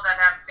have people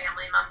that have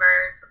family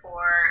members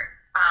or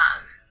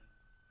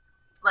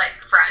like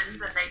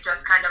friends, and they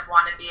just kind of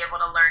want to be able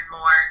to learn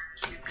more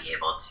to be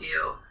able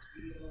to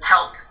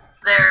help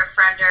their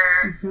friend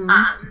or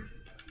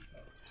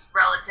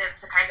relative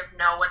to kind of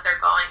know what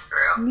they're going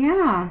through.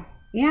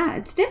 Yeah,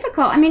 it's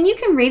difficult. I mean, you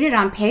can read it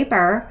on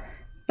paper,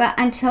 but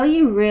until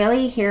you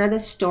really hear the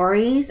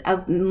stories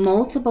of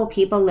multiple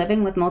people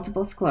living with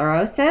multiple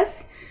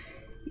sclerosis,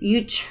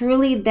 you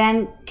truly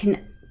then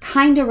can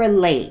kind of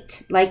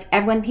relate. Like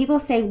when people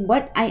say,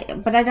 but I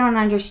don't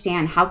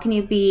understand, how can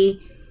you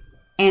be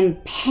in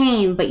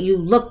pain but you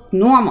look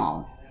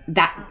normal?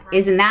 That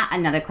isn't that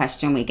another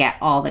question we get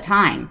all the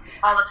time.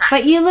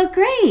 But you look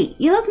great,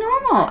 you look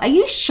normal, are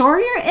you sure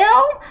you're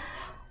ill?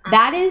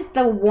 That is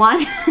the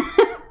one.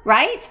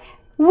 Right,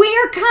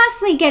 we're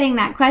constantly getting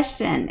that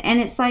question, and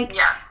it's like,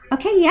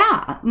 okay,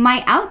 yeah,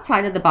 my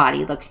outside of the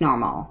body looks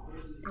normal.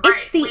 Right.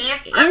 It's the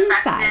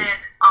inside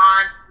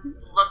on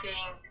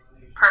looking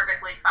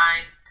perfectly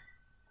fine.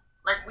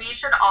 Like, we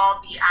should all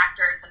be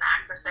actors and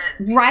actresses.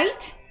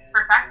 Right?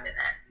 Perfected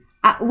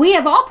it. We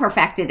have all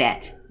perfected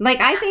it. Like,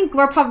 I think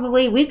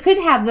we could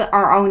have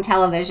our own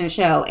television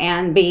show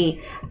and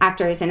be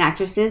actors and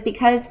actresses,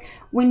 because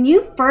when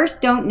you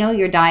first don't know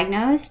you're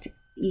diagnosed,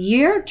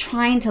 you're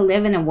trying to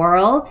live in a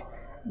world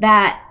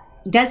that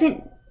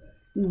doesn't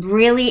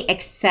really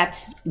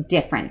accept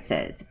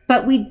differences,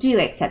 but we do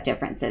accept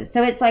differences.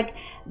 So it's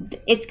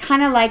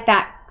kind of like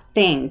that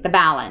thing, the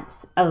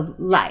balance of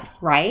life,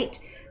 right?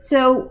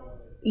 So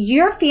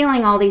you're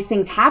feeling all these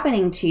things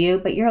happening to you,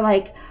 but you're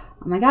like,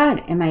 oh my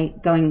God, am I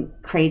going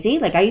crazy?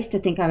 Like, I used to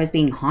think I was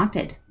being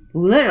haunted,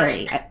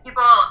 literally. Right.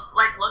 People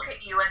like look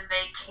at you and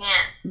they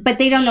can't, but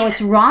they don't know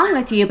what's wrong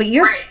with you, but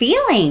you're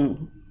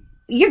feeling,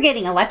 you're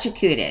getting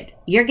electrocuted,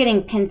 you're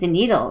getting pins and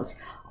needles.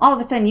 All of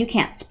a sudden you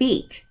can't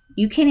speak.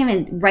 You can't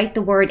even write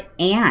the word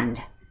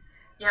and.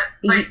 Yeah,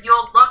 but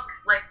you'll look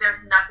like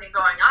there's nothing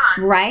going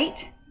on.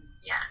 Right?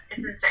 Yeah,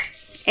 it's insane.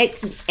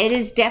 It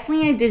is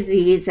definitely a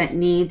disease that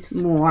needs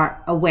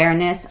more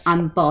awareness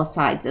on both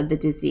sides of the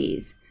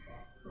disease.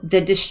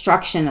 The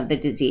destruction of the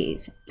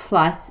disease,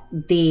 plus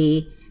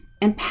the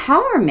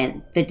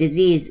empowerment the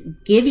disease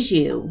gives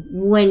you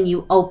when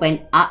you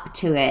open up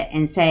to it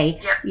and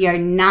say, you're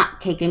not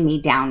taking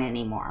me down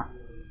anymore.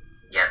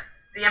 Yep.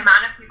 The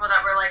amount of people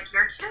that were like,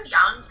 you're too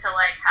young to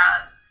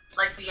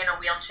be in a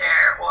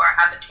wheelchair or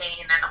have a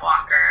cane and a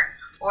walker,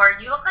 or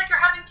you look like you're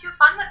having too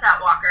fun with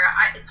that walker.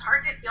 It's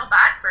hard to feel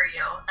bad for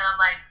you. And I'm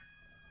like,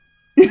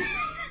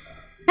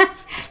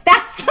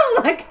 that's the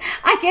look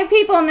I give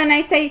people, and then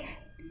I say,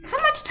 how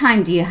much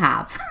time do you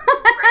have?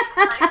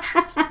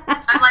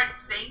 I'm like,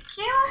 thank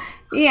you.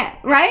 Yeah,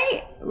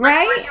 right.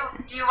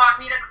 Do you want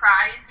me to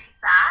cry and be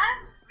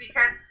sad?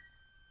 Because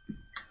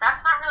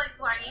that's not really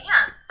who I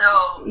am.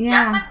 So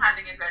yes, I'm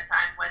having a good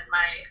time with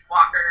my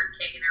walker,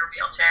 cane, or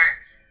wheelchair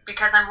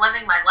because I'm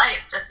living my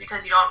life. Just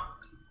because you don't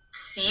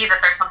see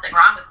that there's something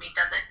wrong with me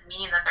doesn't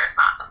mean that there's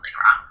not something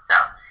wrong. So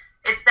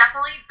it's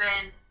definitely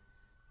been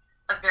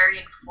a very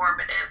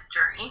informative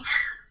journey.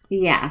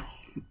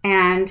 Yes.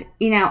 And,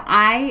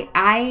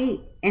 I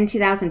in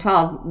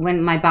 2012,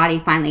 when my body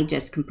finally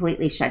just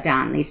completely shut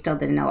down, they still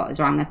didn't know what was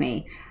wrong with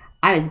me.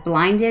 I was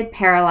blinded,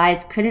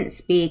 paralyzed, couldn't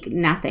speak,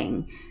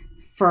 nothing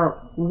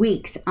for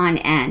weeks on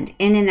end,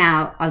 in and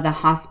out of the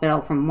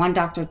hospital from one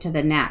doctor to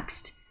the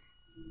next.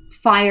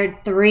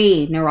 Fired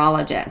 3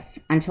 neurologists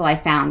until I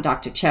found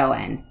Dr.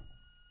 Choen.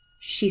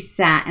 She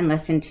sat and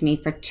listened to me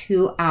for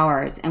 2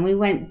 hours, and we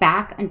went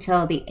back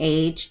until the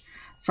age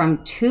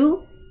from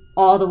 2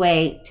 all the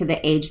way to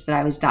the age that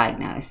I was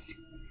diagnosed.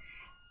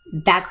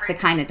 That's the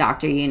kind of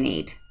doctor you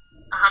need.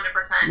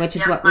 100%. Which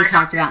is what we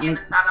talked about. My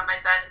doctor sat on my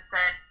bed and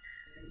said,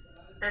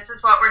 this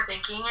is what we're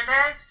thinking it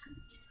is.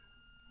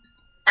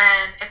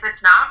 And if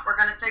it's not, we're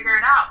going to figure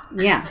it out.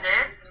 And if it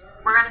is,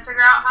 we're going to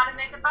figure out how to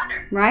make it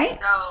better. Right.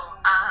 So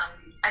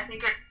I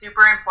think it's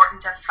super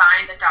important to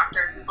find a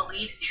doctor who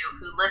believes you,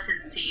 who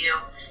listens to you,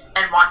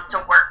 and wants to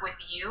work with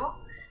you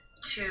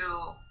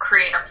to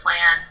create a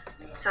plan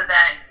so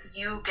that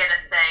you get a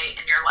say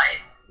in your life,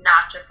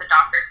 not just a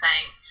doctor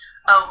saying,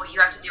 oh, well, you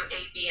have to do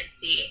A, B, and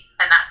C,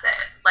 and that's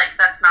it. Like,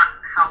 that's not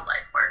how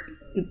life works.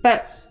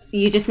 But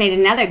you just made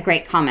another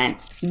great comment.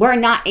 We're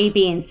not A,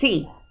 B, and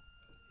C.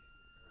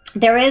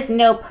 There is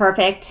no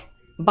perfect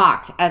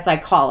box, as I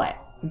call it.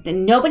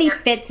 Nobody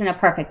fits in a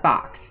perfect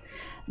box.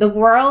 The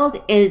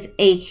world is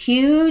a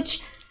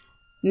huge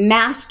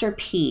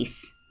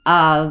masterpiece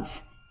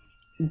of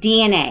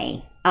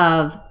DNA,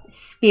 of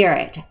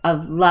spirit,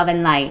 of love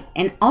and light,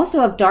 and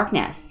also of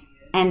darkness.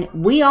 And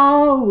we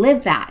all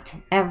live that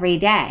every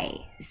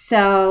day.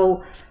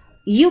 So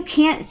you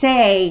can't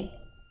say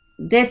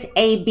this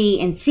A, B,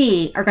 and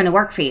C are going to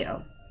work for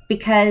you,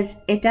 because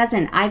it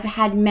doesn't. I've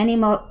had many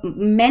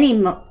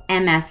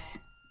MS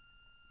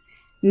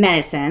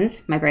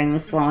medicines. My brain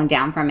was slowing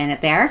down for a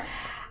minute there.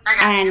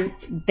 And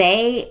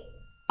they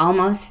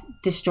almost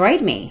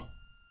destroyed me,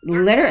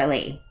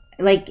 literally.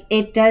 Like,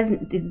 it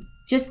doesn't,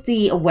 just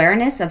the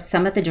awareness of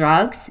some of the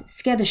drugs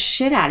scare the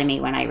shit out of me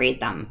when I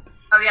read them.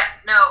 Oh, yeah.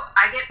 No,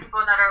 I get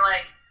people that are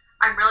like,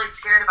 I'm really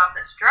scared about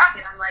this drug.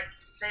 And I'm like,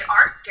 they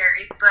are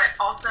scary, but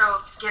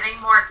also getting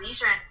more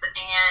lesions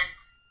and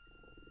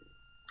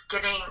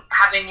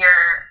having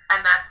your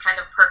MS kind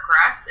of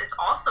progress is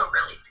also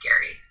really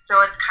scary.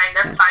 So it's kind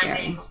of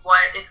finding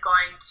what is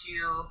going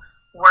to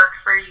work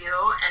for you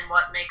and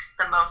what makes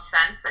the most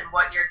sense and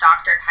what your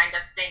doctor kind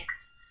of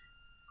thinks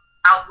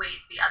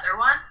outweighs the other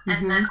one.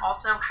 And then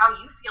also how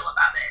you feel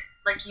about it.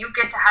 Like, you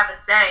get to have a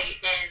say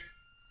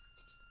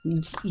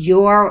in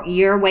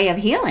your way of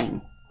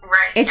healing.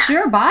 Right. It's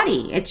your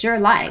body. It's your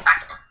life.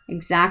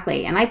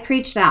 Exactly. And I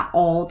preach that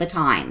all the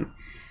time.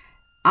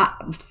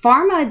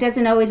 Pharma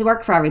doesn't always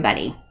work for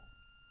everybody.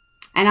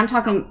 And I'm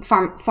talking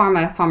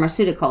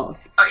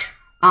pharmaceuticals. Oh,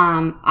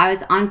 yeah. I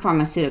was on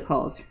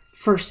pharmaceuticals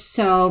for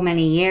so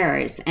many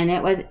years, and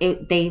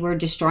they were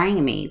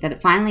destroying me.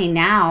 That finally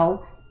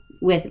now,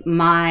 with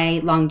my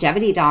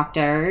longevity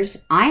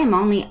doctors, I am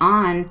only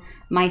on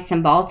my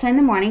Cymbalta in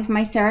the morning for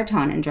my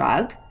serotonin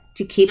drug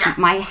to keep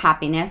my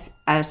happiness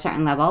at a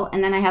certain level.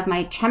 And then I have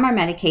my tremor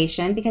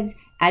medication because,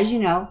 as you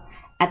know,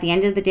 at the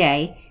end of the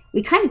day,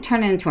 we kind of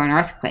turn it into an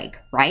earthquake,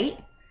 right?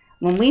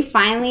 When we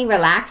finally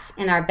relax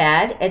in our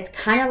bed, it's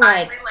kind of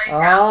like,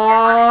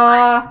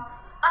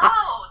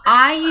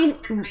 I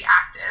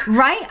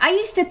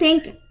used to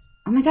think,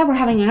 oh my God, we're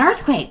having an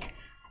earthquake.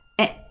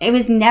 It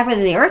was never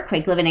the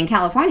earthquake living in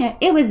California.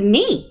 It was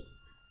me.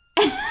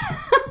 You're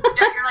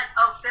like,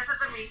 oh, this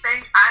is a me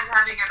thing. I'm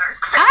having an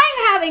earthquake. I'm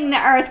having the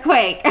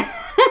earthquake.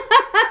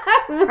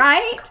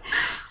 Right?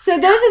 So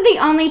those are the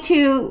only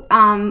two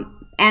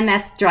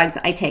MS drugs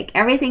I take.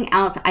 Everything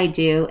else I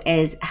do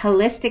is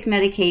holistic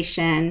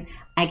medication.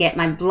 I get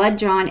my blood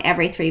drawn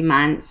every 3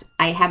 months.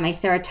 I have my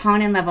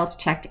serotonin levels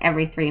checked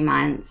every 3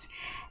 months.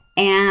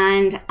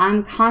 And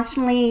I'm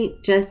constantly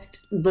just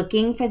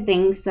looking for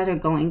things that are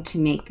going to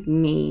make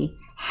me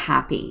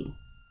happy.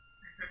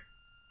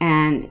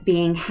 And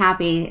being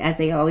happy, as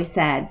they always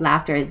said,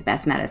 laughter is the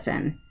best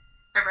medicine.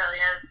 It really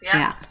is,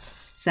 yeah.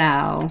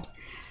 So,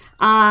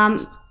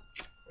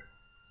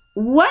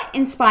 what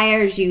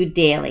inspires you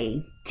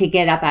daily to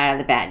get up out of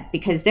the bed?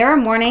 Because there are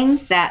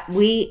mornings that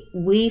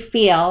we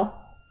feel,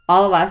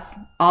 all of us,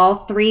 all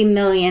 3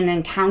 million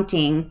and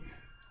counting,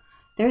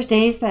 there's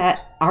days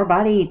that our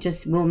body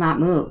just will not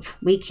move.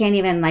 We can't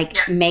even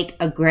make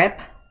a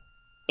grip.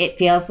 It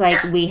feels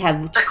like we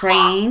have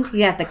trained.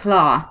 The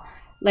claw.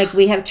 Like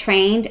we have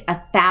trained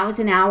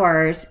 1,000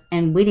 hours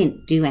and we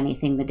didn't do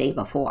anything the day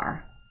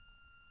before.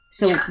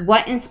 So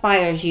what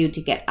inspires you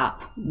to get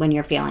up when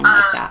you're feeling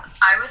like that?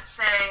 I would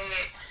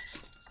say,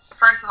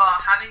 first of all,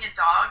 having a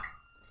dog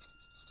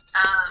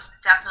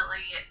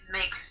definitely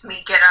makes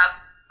me get up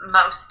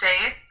most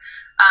days.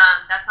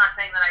 That's not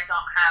saying that I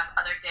don't have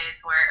other days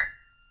where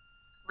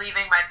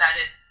leaving my bed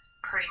is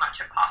pretty much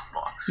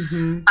impossible.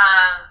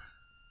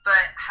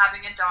 But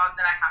having a dog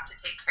that I have to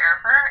take care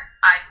of her,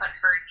 I put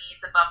her needs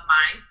above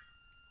mine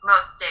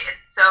most days.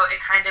 So it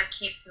kind of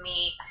keeps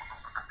me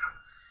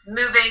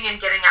moving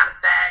and getting out of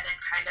bed and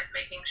kind of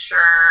making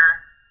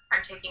sure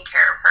I'm taking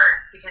care of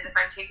her. Because if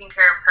I'm taking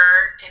care of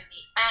her, in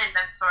the end,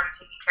 I'm sort of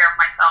taking care of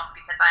myself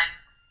because I'm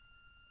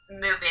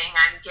moving,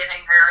 I'm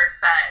getting her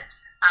fed,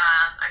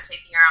 I'm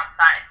taking her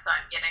outside, so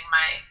I'm getting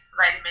my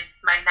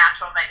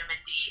natural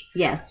vitamin D.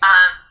 Yes.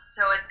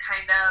 So it's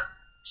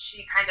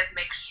she kind of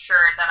makes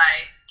sure that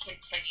I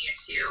continue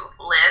to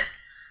live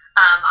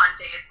on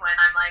days when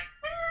I'm like,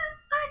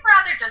 I'd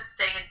rather just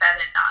stay in bed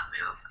and not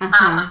move.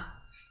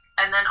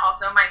 And then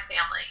also my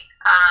family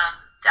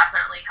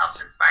definitely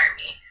helps inspire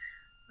me.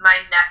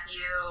 My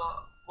nephew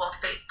will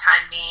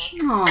FaceTime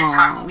me and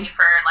talk to me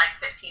for like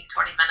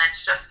 15-20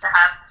 minutes just to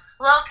have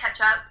a little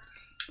catch up.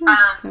 So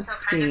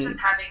kind of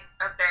just having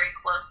a very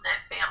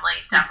close-knit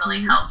family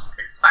definitely helps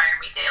inspire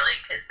me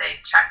daily because they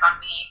check on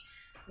me,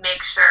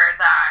 make sure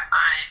that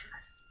I'm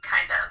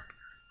kind of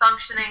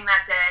functioning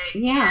that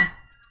day, and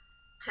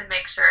to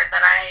make sure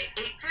that I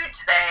ate food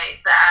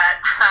today,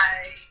 that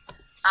I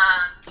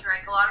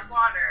drank a lot of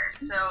water.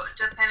 So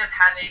just kind of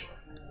having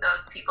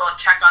those people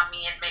check on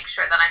me and make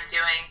sure that I'm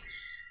doing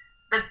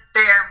the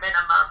bare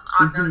minimum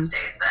on those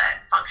days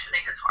that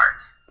functioning is hard.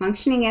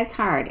 Functioning is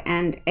hard,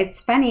 and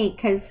it's funny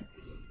because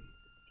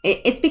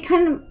it's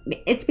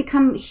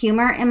become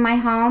humor in my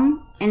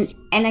home, and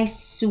I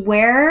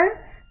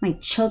swear my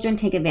children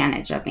take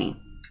advantage of me.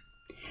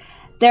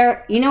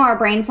 Our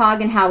brain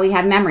fog and how we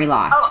have memory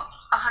loss. Oh,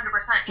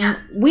 100%, yeah.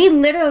 We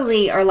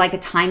literally are like a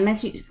time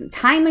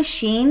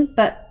machine,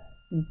 but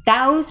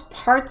those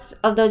parts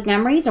of those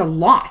memories are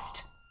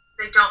lost.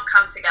 They don't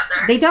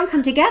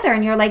come together.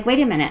 And you're like, wait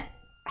a minute.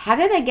 How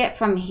did I get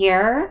from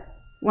here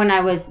when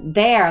I was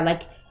there?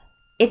 Like,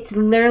 it's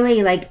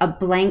literally like a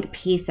blank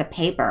piece of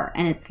paper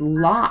and it's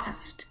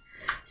lost.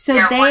 So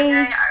one day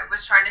I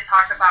was trying to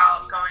talk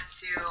about going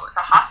to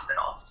the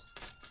hospital,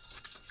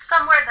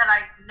 somewhere that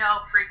I know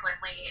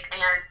frequently,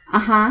 and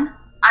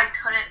I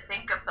couldn't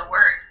think of the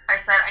word. I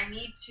said, I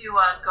need to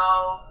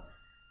go.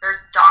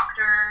 There's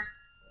doctors,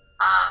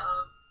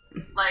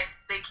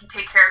 they can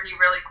take care of you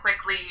really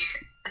quickly.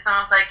 And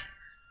someone was like,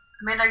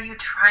 Amanda, are you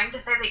trying to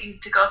say that you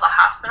need to go to the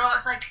hospital? I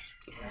was like,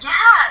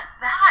 Yeah,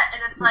 that.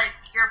 And it's like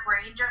your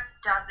brain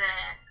just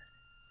doesn't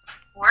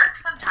work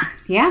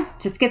sometimes. Yeah,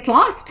 just gets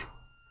lost.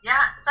 Yeah,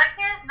 it's like,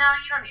 no,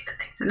 you don't need to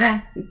think today.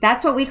 Yeah,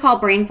 that's what we call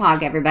brain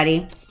fog,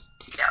 everybody.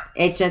 Yeah.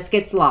 It just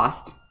gets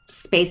lost.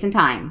 Space and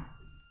time.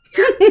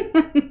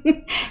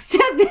 Yeah. So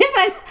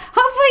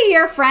hopefully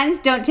your friends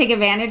don't take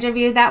advantage of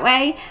you that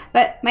way.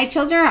 But my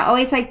children are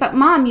always like, but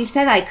Mom, you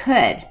said I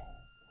could.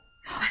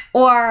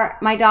 Or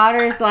my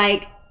daughter's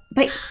like,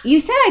 but you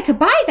said I could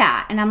buy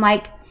that. And I'm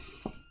like,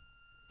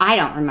 I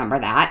don't remember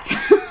that. And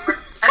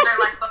they're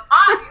like, but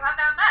Mom, you have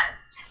MS.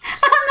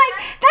 I'm like,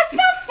 that's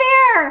not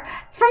fair.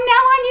 From now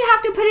on, you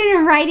have to put it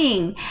in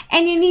writing.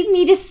 And you need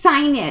me to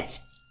sign it.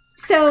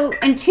 So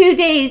in 2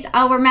 days,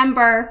 I'll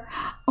remember,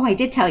 oh, I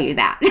did tell you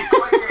that. Oh,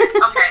 I did.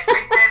 Okay,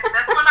 I did.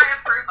 This one I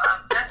approve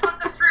of. This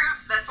one's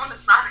approved. This one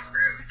is not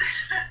approved.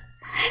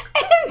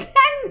 And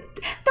then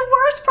the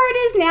worst part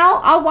is now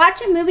I'll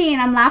watch a movie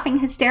and I'm laughing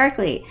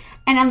hysterically.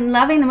 And I'm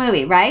loving the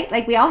movie, right?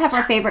 Like we all have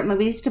our favorite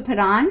movies to put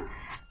on.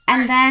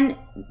 And then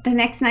the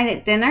next night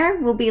at dinner,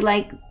 we'll be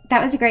like,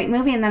 that was a great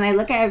movie. And then I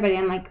look at everybody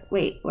and I'm like,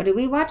 wait, what did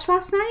we watch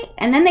last night?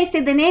 And then they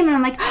say the name and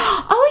I'm like,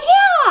 oh,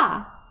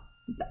 yeah.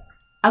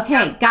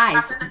 Okay,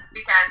 guys. This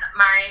weekend,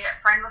 my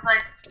friend was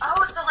like,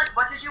 oh, so like,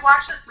 what did you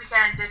watch this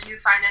weekend? Did you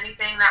find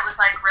anything that was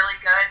like really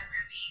good,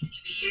 movie,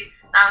 TV?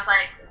 And I was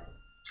like,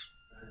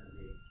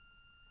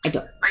 I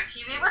don't. My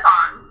TV was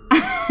on.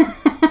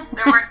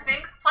 There were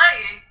things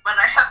playing, but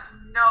I have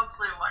no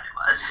clue what it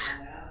was.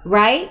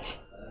 Right?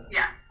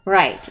 Yeah.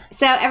 Right.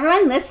 So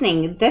everyone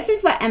listening, this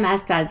is what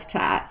MS does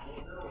to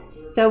us.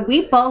 So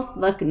we both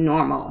look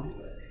normal.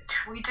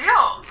 We do.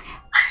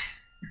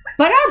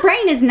 But our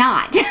brain is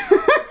not.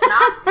 It's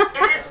not.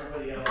 It is.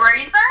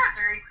 Brains are a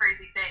very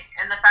crazy thing.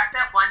 And the fact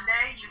that one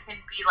day you can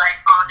be like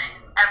on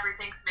it,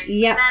 everything's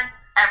making sense,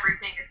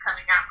 everything is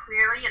coming out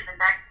clearly, and the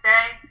next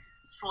day,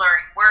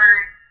 slurring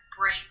words,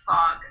 brain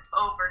fog,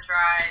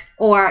 overdrive.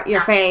 Or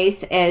your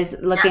face is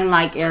looking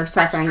like you're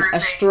suffering a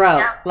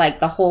stroke. Yeah.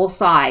 Like the whole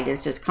side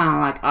is just kind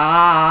of like,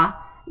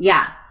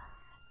 Yeah.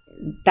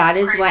 That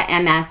is what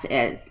MS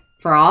is.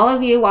 For all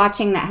of you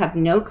watching that have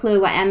no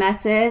clue what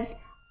MS is,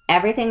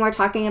 everything we're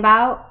talking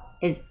about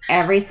is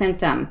every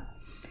symptom.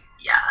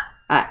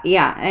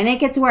 Yeah. And it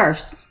gets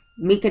worse.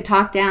 We could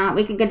go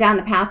down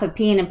the path of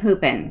peeing and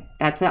pooping.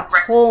 That's a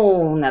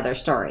whole nother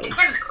story.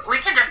 We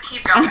can just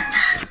keep going.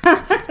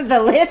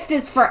 The list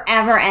is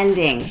forever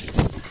ending.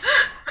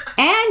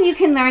 And you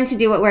can learn to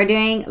do what we're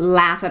doing,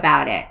 laugh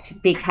about it.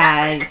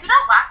 Because if you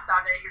don't laugh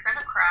about it, you're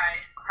gonna cry.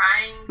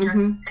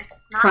 Crying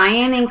it's not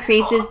crying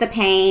increases the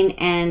pain,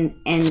 and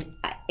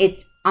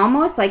it's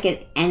almost like an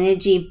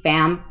energy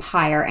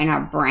vampire in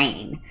our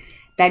brain.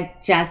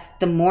 That just,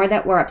 the more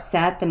that we're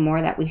upset, the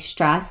more that we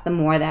stress, the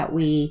more that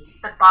we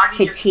the body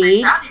fatigue, just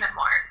freaks out even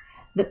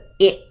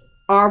more.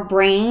 Our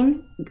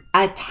brain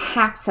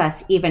attacks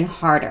us even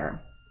harder.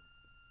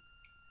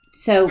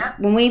 So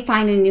when we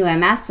find a new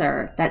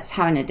MSer that's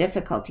having a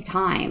difficulty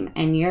time,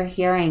 and you're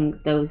hearing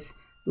those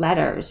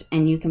letters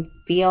and you can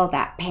feel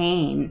that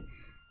pain,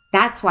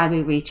 that's why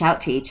we reach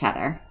out to each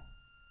other.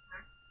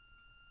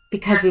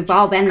 Because we've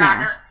all been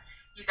there.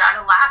 You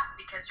gotta laugh,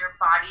 because your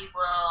body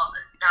will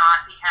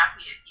not be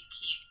happy if you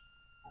keep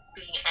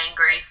being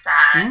angry,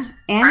 sad,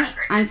 and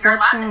frustrated.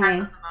 unfortunately,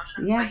 you're allowed to have those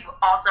emotions, but you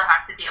also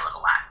have to be able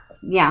to laugh.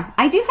 Yeah,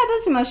 I do have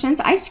those emotions.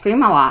 I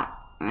scream a lot.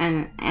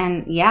 And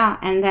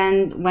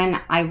then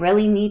when I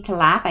really need to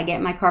laugh, I get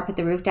in my car, put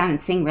the roof down, and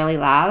sing really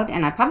loud.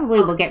 And I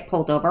probably will get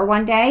pulled over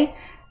one day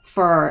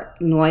for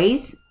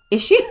noise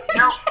issues.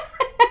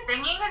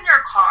 Singing in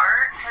your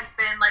car has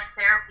been like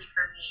therapy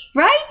for me.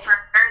 Right? For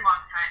a very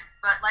long time.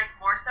 But like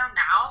more so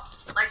now,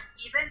 like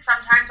even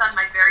sometimes on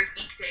my very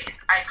weak days,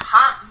 I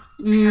hum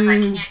because I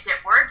can't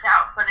get words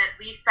out. But at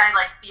least I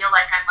like feel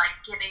like I'm like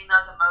getting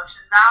those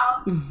emotions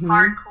out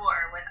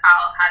hardcore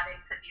without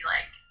having to be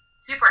like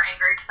super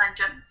angry, because I'm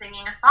just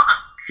singing a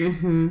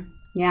song.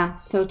 Yeah,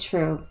 so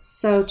true.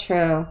 So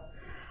true.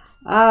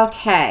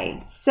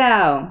 Okay,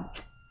 so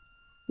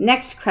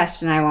next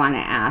question I want to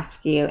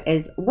ask you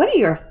is, what are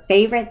your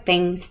favorite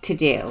things to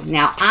do?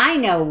 Now, I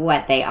know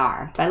what they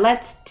are, but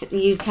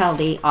you tell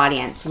the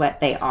audience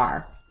what they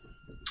are.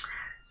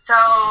 So,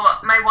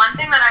 my one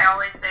thing that I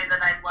always say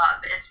that I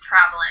love is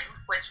traveling,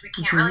 which we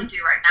can't really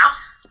do right now.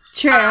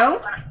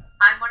 True. But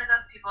I'm one of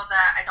those people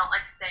that I don't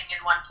like staying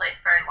in one place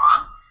very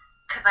long,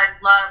 because I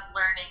love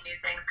learning new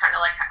things, kind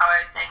of like how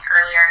I was saying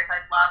earlier, is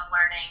I love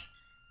learning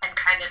and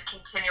kind of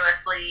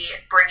continuously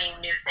bringing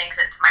new things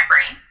into my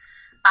brain.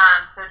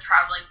 So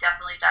traveling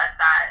definitely does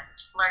that.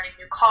 Learning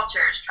new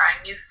cultures, trying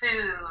new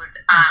food,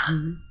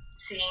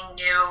 seeing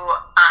new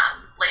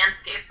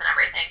landscapes and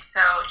everything.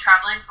 So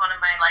traveling is one of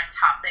my like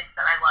top things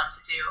that I love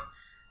to do,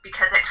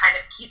 because it kind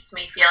of keeps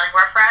me feeling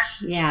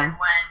refreshed. Even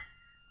when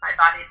my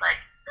body's like,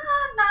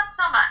 not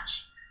so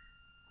much.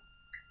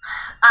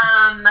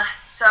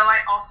 So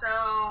I also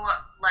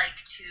like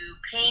to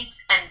paint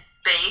and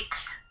bake.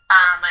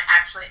 I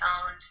actually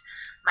owned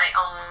my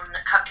own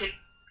cupcake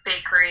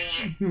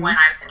bakery when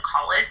I was in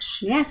college.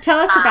 Yeah, tell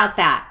us about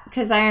that,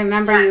 because I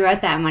remember you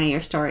wrote that in one of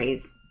your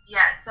stories.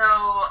 Yeah, so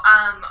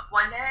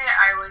one day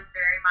I was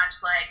very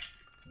much like,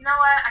 you know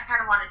what, I kind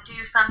of want to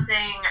do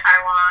something. I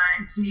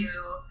want to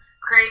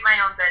create my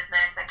own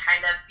business and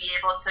kind of be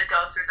able to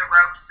go through the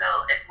ropes. So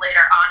if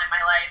later on in my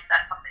life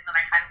that's something that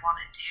I kind of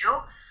want to do,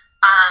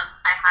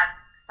 I had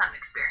some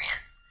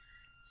experience.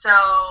 So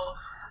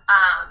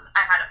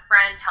I had a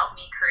friend help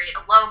me create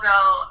a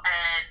logo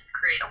and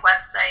create a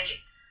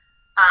website.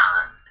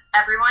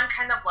 Everyone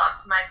kind of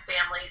loves my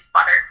family's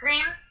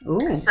buttercream.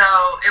 Ooh. So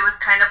it was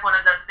kind of one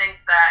of those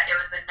things that it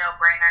was a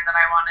no-brainer that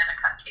I wanted a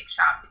cupcake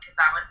shop because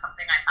that was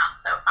something I found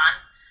so fun.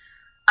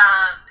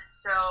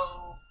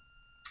 So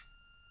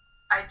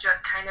I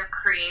just kind of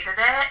created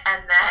it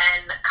and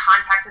then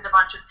contacted a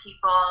bunch of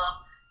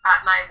people.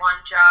 At my one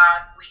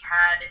job, we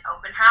had an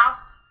open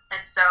house.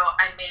 And so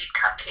I made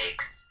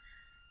cupcakes,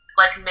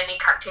 like mini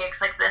cupcakes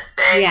like this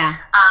big,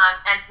 and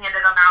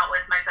handed them out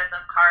with my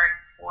business card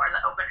for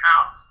the open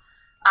house.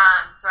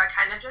 So I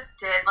kind of just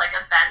did like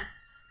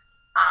events.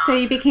 So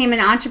you became an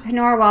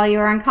entrepreneur while you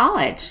were in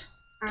college,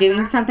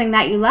 doing something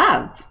that you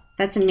love.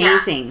 That's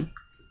amazing. Yes.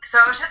 So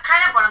it was just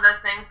kind of one of those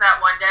things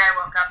that one day I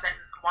woke up and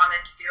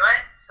wanted to do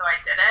it, so I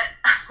did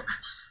it.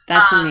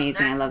 That's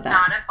amazing. I love that.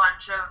 Not a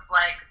bunch of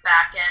like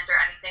back end or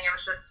anything. It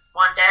was just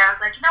one day I was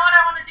like, you know what,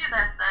 I want to do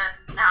this,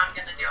 and now I'm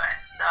going to do it.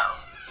 So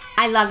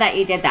I love that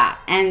you did that.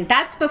 And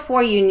that's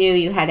before you knew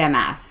you had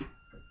MS.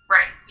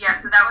 Right. Yeah,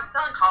 so that was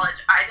still in college.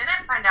 I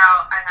didn't find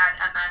out I had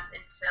MS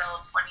until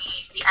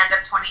the end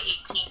of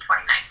 2018,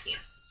 2019.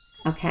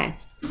 Okay.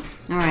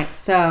 All right.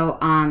 So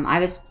I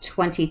was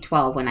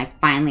 2012 when I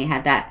finally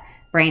had that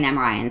brain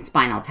MRI and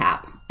spinal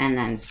tap. And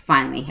then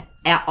finally,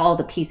 all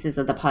the pieces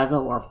of the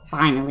puzzle were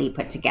finally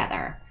put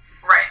together.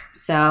 Right.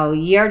 So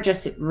you're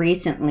just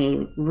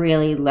recently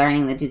really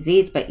learning the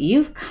disease, but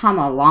you've come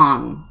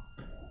along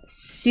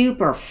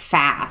super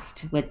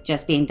fast with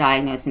just being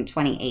diagnosed in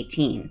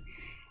 2018.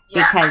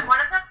 Yeah, because I'm one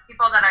of the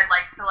people that I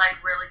like to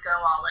like really go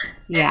all in.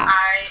 Yeah. If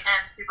I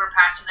am super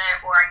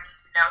passionate or I need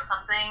to know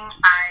something,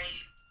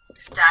 I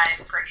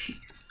dive pretty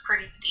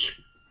deep.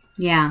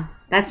 Yeah,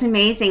 that's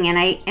amazing. And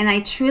I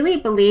truly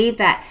believe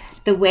that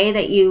the way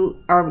that you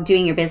are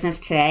doing your business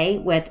today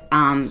with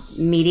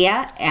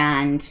media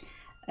and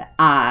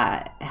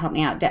help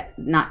me out,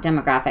 not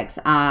demographics,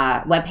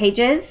 web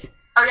pages.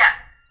 Oh yeah.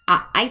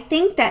 I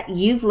think that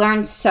you've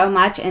learned so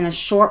much in a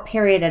short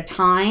period of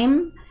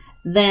time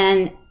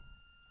than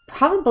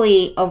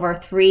probably over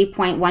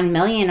 3.1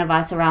 million of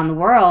us around the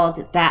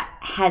world that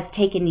has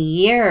taken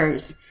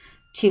years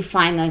to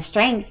find those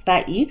strengths,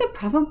 that you could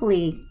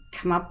probably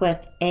come up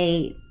with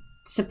a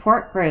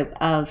support group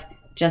of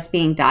just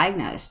being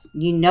diagnosed.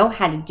 You know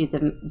how to do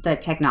the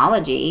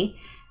technology.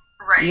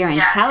 Right. You're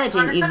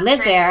intelligent. You've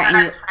lived there, and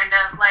you kind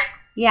of like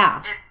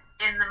it's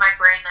in my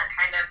brain that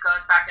kind of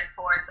goes back and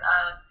forth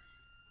of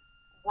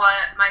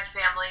what my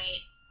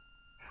family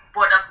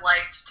would have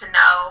liked to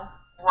know,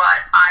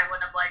 what I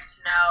would have liked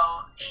to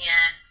know,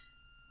 and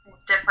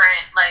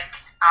different like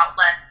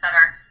outlets that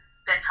are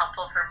been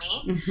helpful for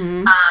me,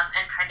 and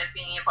kind of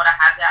being able to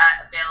have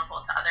that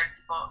available to other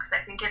people, because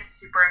I think it's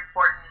super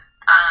important.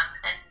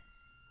 And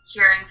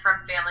hearing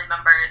from family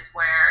members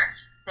where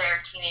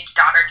their teenage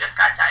daughter just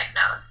got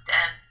diagnosed,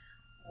 and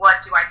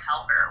what do I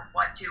tell her?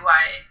 What do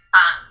I?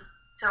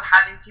 So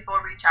having people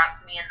reach out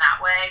to me in that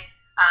way,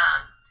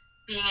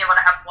 being able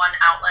to have one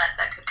outlet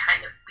that could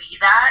kind of be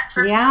that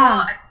for people,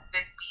 I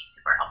think would be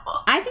super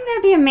helpful. I think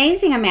that'd be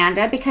amazing,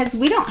 Amanda, because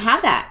we don't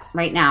have that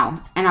right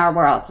now in our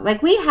world.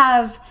 Like we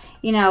have,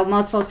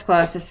 Multiple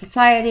Sclerosis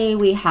Society.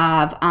 We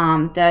have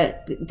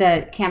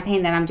the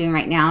campaign that I'm doing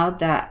right now,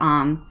 the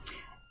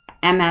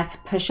MS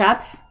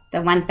push-ups,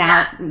 the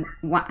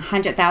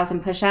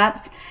 100,000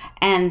 push-ups,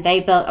 and they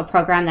built a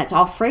program that's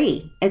all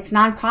free. It's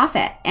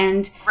nonprofit,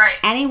 and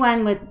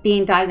anyone with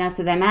being diagnosed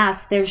with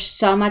MS, there's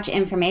so much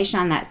information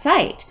on that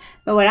site.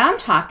 But what I'm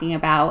talking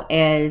about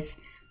is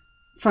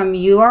from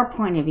your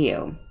point of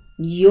view,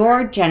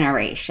 your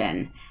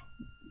generation,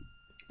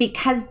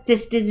 because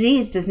this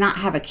disease does not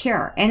have a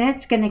cure, and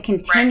it's going to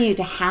continue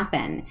to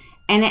happen,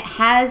 and it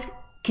has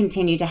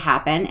continued to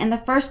happen. And the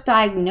first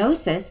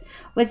diagnosis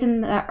was in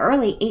the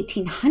early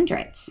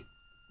 1800s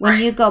when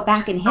you go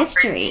back in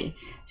history.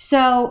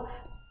 So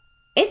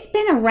it's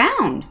been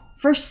around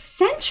for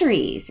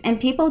centuries, and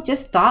people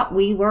just thought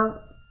we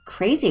were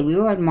crazy. We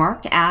were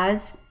marked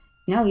as,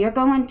 no, you're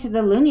going to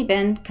the loony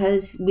bin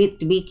because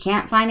we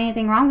can't find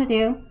anything wrong with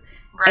you.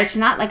 It's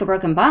not like a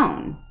broken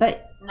bone,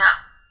 but no,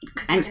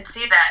 because you can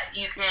see that,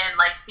 you can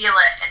like feel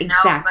it and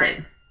know,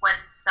 but when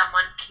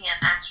someone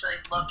can't actually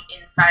look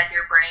inside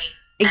your brain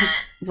and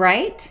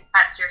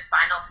test your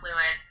spinal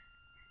fluid.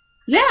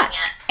 Yeah,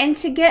 and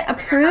to get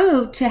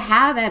approved to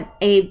have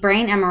a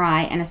brain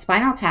MRI and a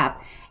spinal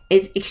tap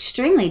is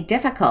extremely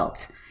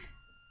difficult.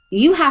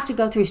 You have to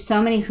go through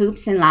so many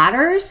hoops and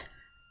ladders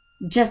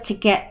just to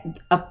get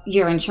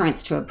your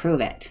insurance to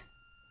approve it.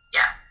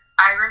 Yeah,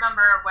 I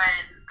remember when,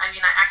 I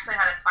actually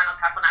had a spinal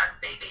tap when I was a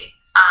baby.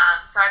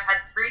 So I've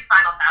had 3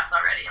 spinal taps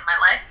already in my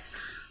life.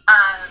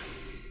 And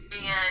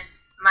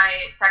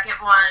my second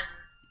and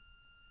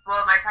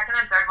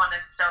third one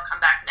have still come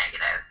back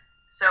negative.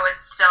 so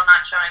it's still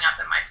not showing up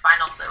in my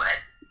spinal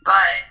fluid,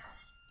 but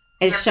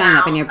it's showing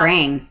up in your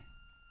brain.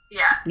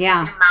 Yeah. The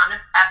amount of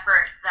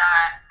effort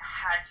that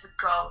had to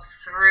go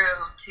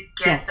through to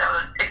get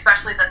those,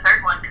 especially the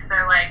third one, because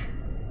they're like,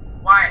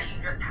 why?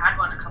 You just had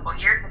one a couple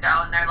years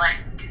ago. And they're like,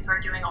 because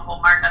we're doing a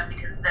whole markup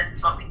because this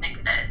is what we think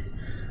it is.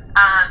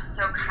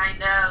 So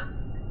kind of,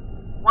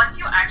 once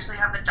you actually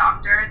have a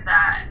doctor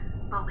that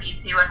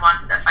believes you and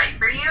wants to fight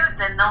for you,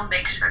 then they'll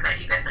make sure that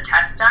you get the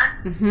test done.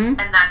 Mm-hmm.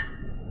 And that's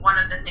one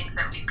of the things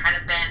that we've kind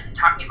of been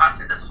talking about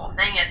through this whole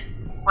thing is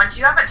once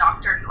you have a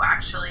doctor who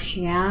actually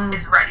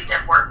is ready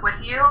to work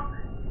with you,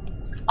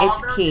 all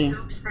those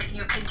hoops that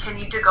you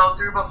continue to go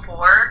through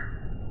before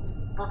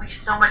will be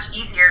so much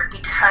easier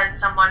because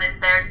someone is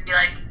there to be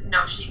like,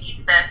 no, she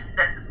needs this,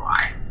 this is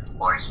why.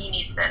 Or he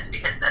needs this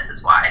because this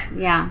is why.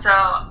 Yeah.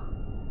 So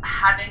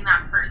having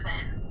that person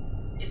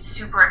is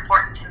super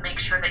important to make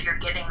sure that you're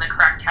getting the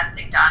correct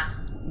testing done.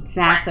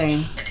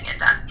 Exactly. Getting it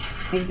done.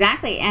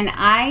 Exactly. And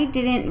I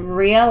didn't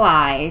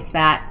realize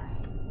that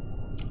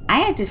I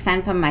had to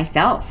fend for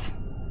myself.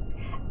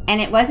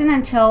 And it wasn't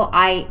until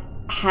I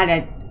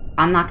had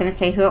I'm not going to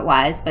say who it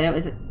was, but it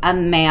was a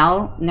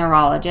male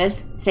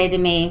neurologist say to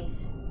me,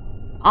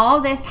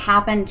 all this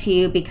happened to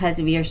you because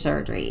of your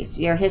surgeries,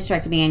 your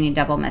hysterectomy and your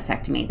double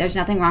mastectomy. There's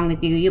nothing wrong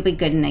with you. You'll be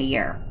good in a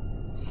year.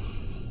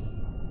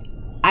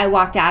 I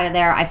walked out of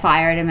there. I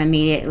fired him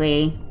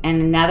immediately.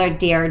 And another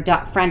dear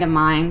friend of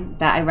mine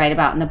that I write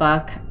about in the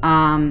book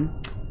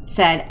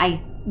said,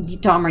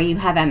 Dahmer, you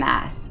have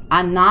MS.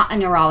 I'm not a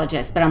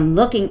neurologist, but I'm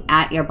looking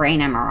at your brain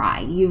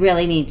MRI. You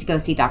really need to go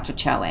see Dr.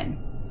 Chowan.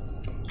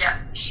 Yeah.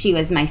 She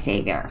was my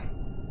savior.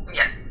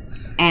 Yeah.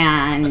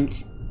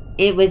 And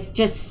it was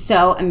just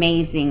so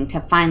amazing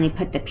to finally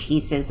put the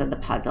pieces of the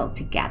puzzle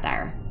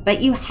together.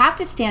 But you have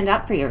to stand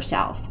up for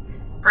yourself.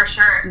 For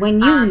sure. When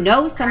you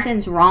know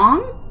something's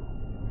wrong.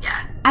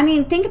 Yeah. I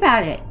mean, think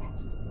about it.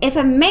 If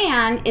a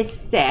man is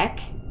sick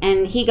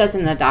and he goes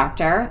in the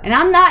doctor, and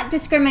I'm not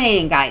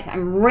discriminating, guys.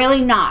 I'm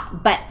really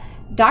not. But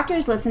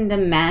doctors listen to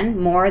men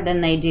more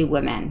than they do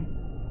women.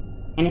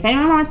 And if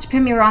anyone wants to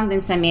prove me wrong, then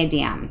send me a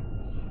DM.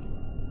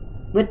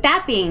 With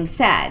that being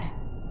said,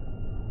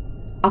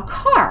 a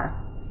car.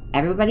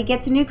 Everybody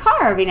gets a new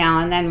car every now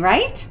and then,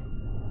 right?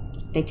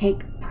 They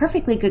take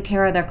perfectly good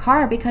care of their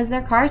car because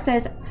their car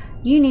says,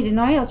 you need an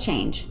oil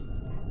change.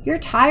 Your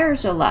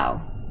tires are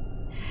low.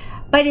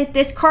 But if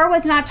this car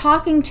was not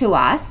talking to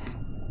us,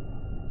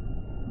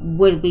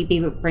 would we be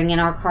bringing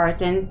our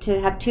cars in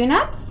to have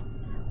tune-ups?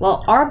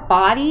 Well, our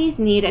bodies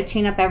need a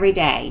tune-up every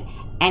day.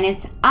 And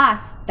it's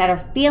us that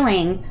are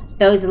feeling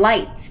those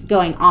lights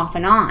going off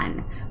and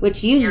on,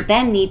 which you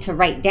then need to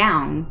write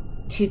down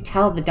to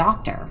tell the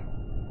doctor.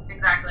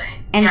 Exactly.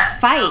 And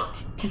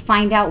fight to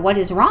find out what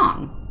is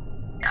wrong.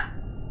 Yeah.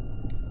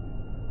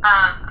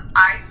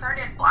 I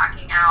started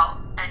blacking out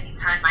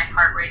anytime my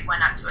heart rate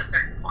went up to a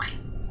certain point.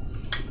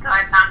 So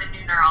I found a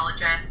new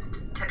neurologist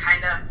to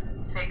kind of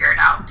figure it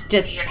out.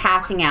 Just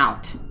passing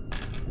out.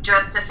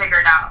 Just to figure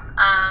it out.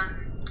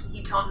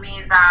 He told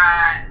me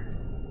that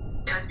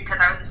it was because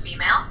I was a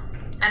female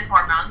and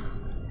hormones,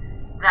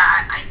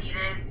 that I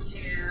needed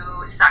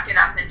to suck it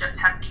up and just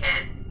have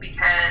kids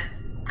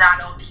because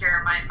that'll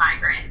cure my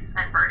migraines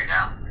and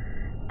vertigo,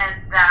 and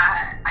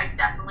that I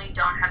definitely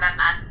don't have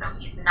MS, so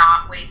he's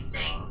not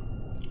wasting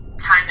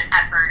time and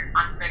effort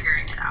on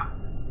figuring it out.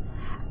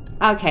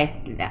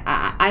 Okay,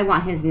 I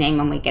want his name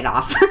when we get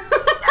off. So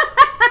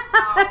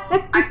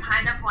I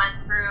kind of went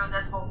through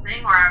this whole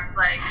thing where I was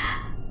like,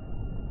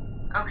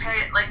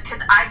 okay, like,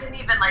 because I didn't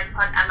even, like,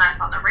 put MS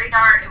on the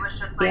radar. It was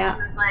just, like,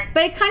 He was like...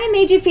 But it kind of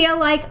made you feel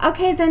like,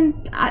 okay,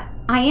 then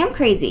I am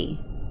crazy.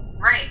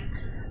 Right.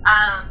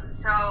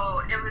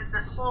 So it was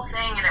this whole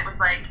thing, and it was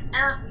like, we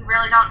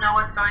really don't know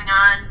what's going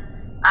on.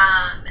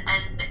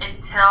 And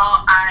until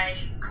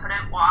I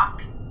couldn't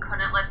walk,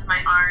 couldn't lift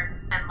my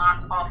arms, and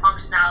lost all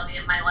functionality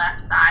in my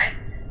left side,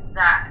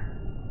 that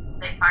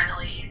they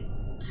finally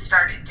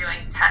started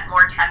doing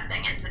more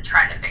testing and to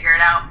try to figure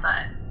it out.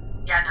 But,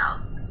 yeah, no.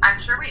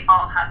 I'm sure we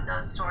all have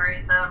those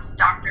stories of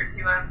doctors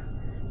who have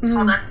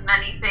told us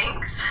many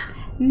things.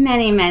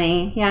 Many,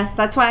 many. Yes,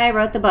 that's why I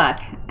wrote the book.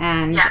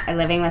 And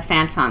Living with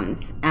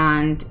Phantoms.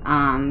 And,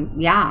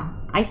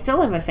 I still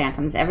live with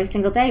phantoms every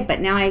single day,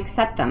 but now I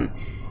accept them.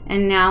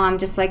 And now I'm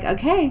just like,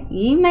 okay,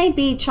 you may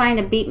be trying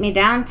to beat me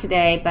down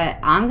today, but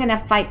I'm going to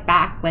fight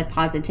back with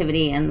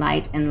positivity and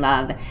light and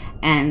love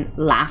and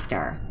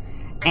laughter.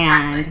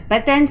 Exactly.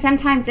 But then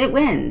sometimes it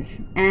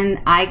wins. And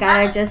I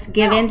got to just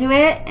give into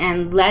it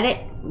and let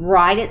it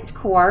ride its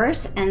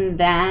course and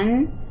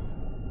then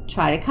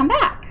try to come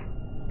back.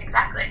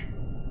 Exactly.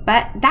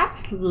 But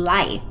that's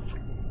life.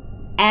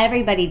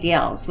 Everybody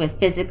deals with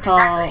physical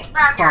problems.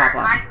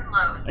 Highs and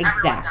lows.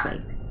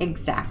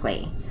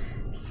 Exactly.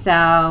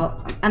 So,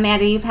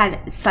 Amanda, you've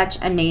had such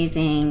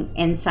amazing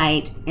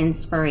insight,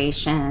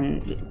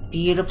 inspiration,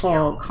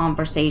 beautiful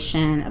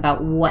conversation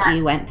about what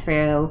you went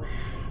through.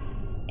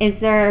 Is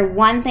there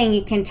one thing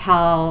you can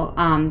tell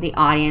the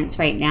audience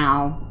right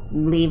now,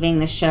 leaving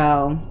the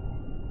show,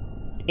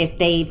 if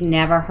they've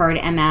never heard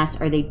MS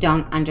or they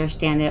don't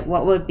understand it,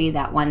 what would be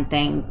that one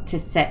thing to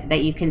set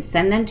that you can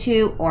send them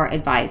to or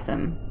advise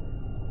them?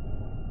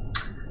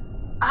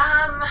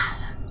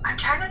 I'm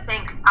trying to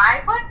think.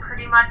 I would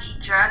pretty much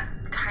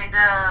just kind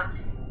of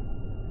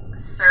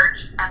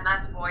search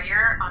MS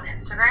Warrior on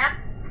Instagram.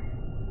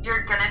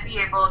 You're going to be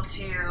able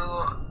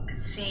to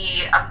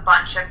see a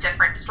bunch of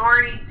different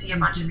stories, see a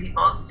bunch of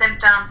people's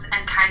symptoms,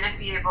 and kind of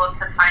be able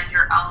to find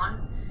your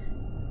own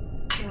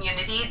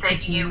community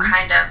that you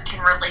kind of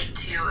can relate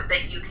to,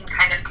 that you can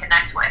kind of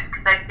connect with.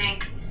 Because I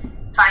think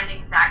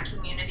finding that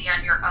community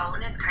on your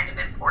own is kind of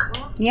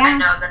important. Yeah. I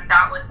know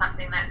that was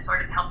something that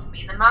sort of helped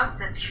me the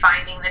most, is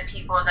finding the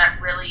people that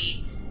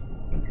really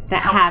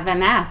have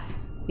MS.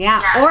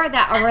 Yeah. Or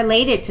that are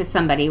related to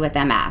somebody with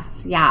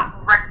MS. Yeah.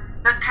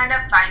 Just kind of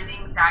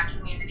finding that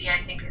community,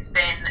 I think, has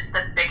been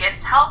the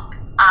biggest help.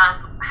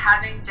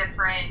 Having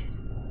different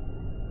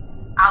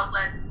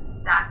outlets,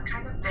 that's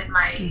kind of been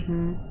my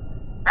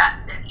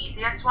best and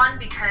easiest one,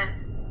 because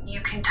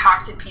you can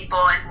talk to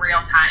people in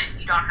real time.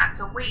 You don't have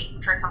to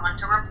wait for someone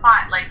to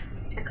reply. Like,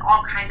 it's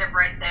all kind of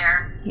right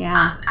there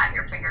at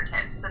your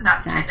fingertips. So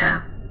that's kind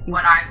of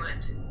what I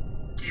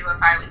would do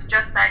if I was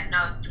just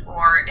diagnosed,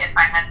 or if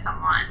I had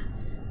someone.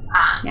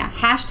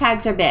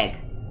 Hashtags are big.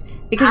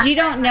 Because you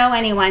don't know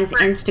anyone's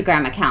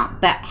Instagram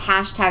account, but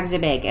hashtags are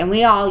big. And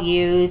we all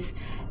use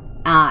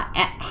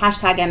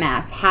hashtag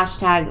MS,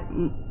 hashtag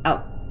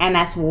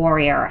MS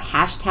Warrior,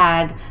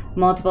 hashtag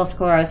multiple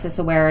sclerosis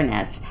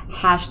awareness,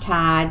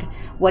 hashtag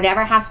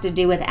whatever has to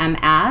do with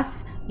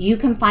MS. You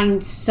can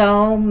find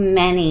so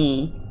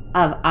many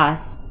of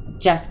us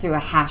just through a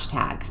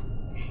hashtag.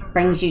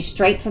 Brings you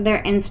straight to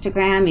their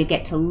Instagram. You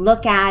get to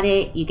look at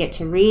it. You get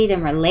to read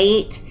and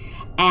relate.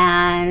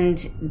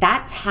 And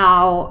that's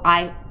how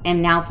I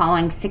am now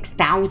following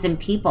 6,000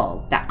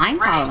 people that I'm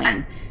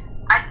following.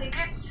 I think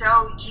it's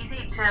so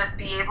easy to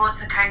be able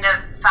to kind of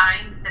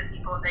find the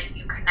people that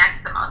you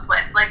connect the most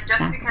with. Like,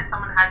 just because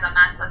someone has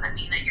MS doesn't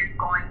mean that you're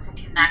going to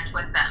connect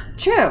with them.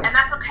 True. And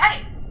that's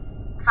okay.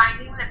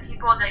 Finding the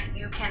people that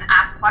you can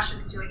ask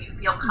questions to and you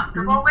feel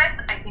comfortable with,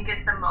 I think,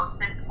 is the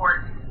most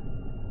important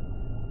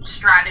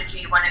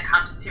strategy when it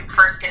comes to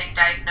first getting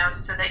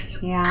diagnosed, so that you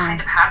kind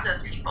of have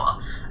those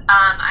people.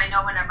 I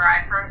know whenever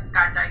I first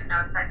got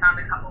diagnosed, I found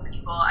a couple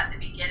people at the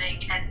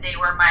beginning, and they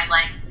were my,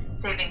 like,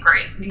 saving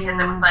grace, because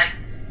it was like,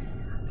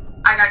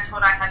 I got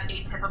told I have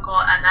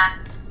atypical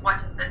MS. What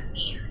does this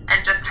mean?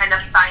 And just kind of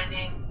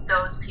finding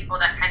those people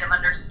that kind of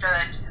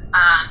understood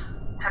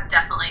have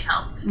definitely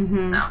helped.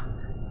 So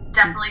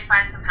definitely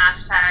find some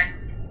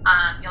hashtags.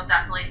 You'll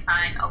definitely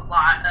find a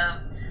lot of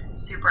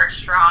super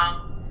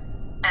strong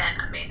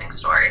and amazing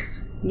stories.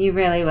 You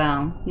really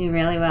will. You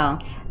really will.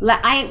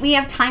 We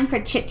have time for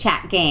chit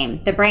chat game,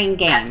 the brain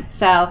game.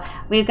 So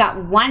we've got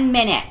 1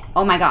 minute.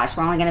 Oh my gosh,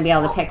 we're only going to be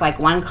able to pick like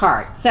one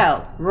card.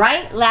 So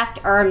right, left,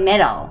 or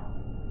middle?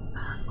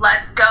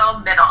 Let's go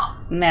middle.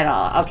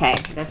 Middle. Okay.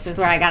 This is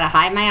where I got to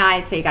hide my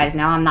eyes so you guys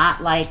know I'm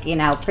not like,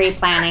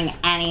 pre-planning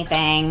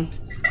anything.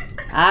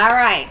 All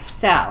right.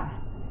 So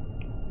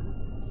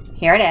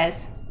here it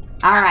is.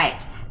 All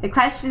right. The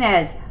question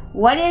is,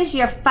 what is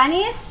your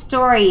funniest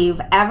story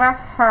you've ever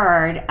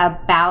heard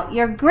about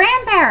your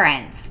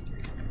grandparents?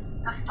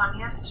 The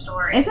funniest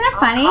story. Isn't that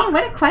funny?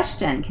 What a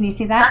question. Can you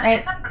see that? That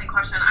is a funny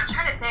question. I'm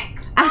trying to think.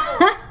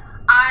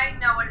 I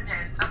know what it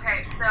is.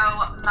 Okay, so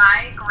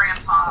my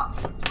grandpa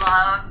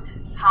loved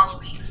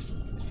Halloween.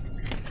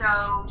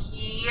 So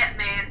he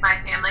made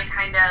my family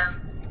kind of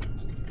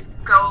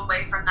go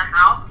away from the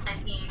house,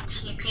 and he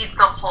TP'd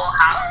the whole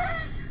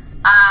house.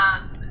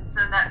 So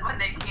that when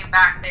they came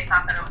back, they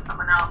thought that it was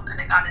someone else, and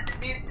it got in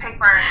the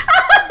newspaper.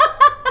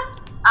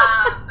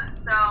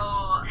 So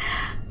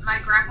my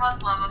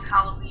grandpa's love of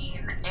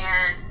Halloween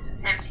and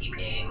him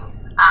TPing,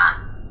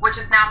 which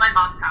is now my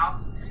mom's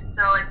house.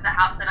 So it's the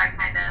house that I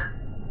kind of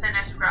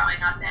finished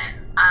growing up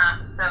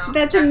in. So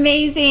that's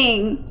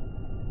amazing.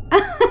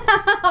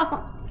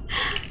 Oh,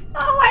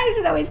 why does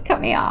it always cut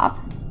me off?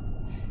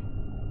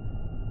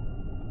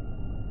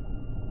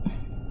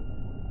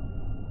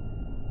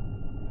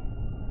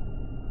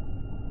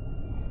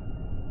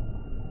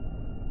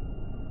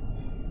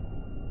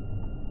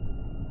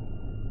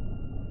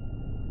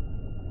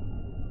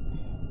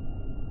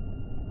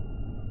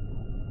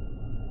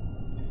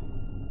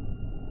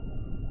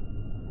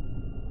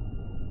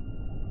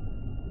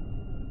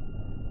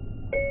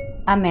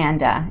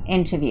 Amanda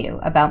interview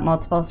about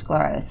multiple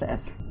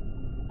sclerosis.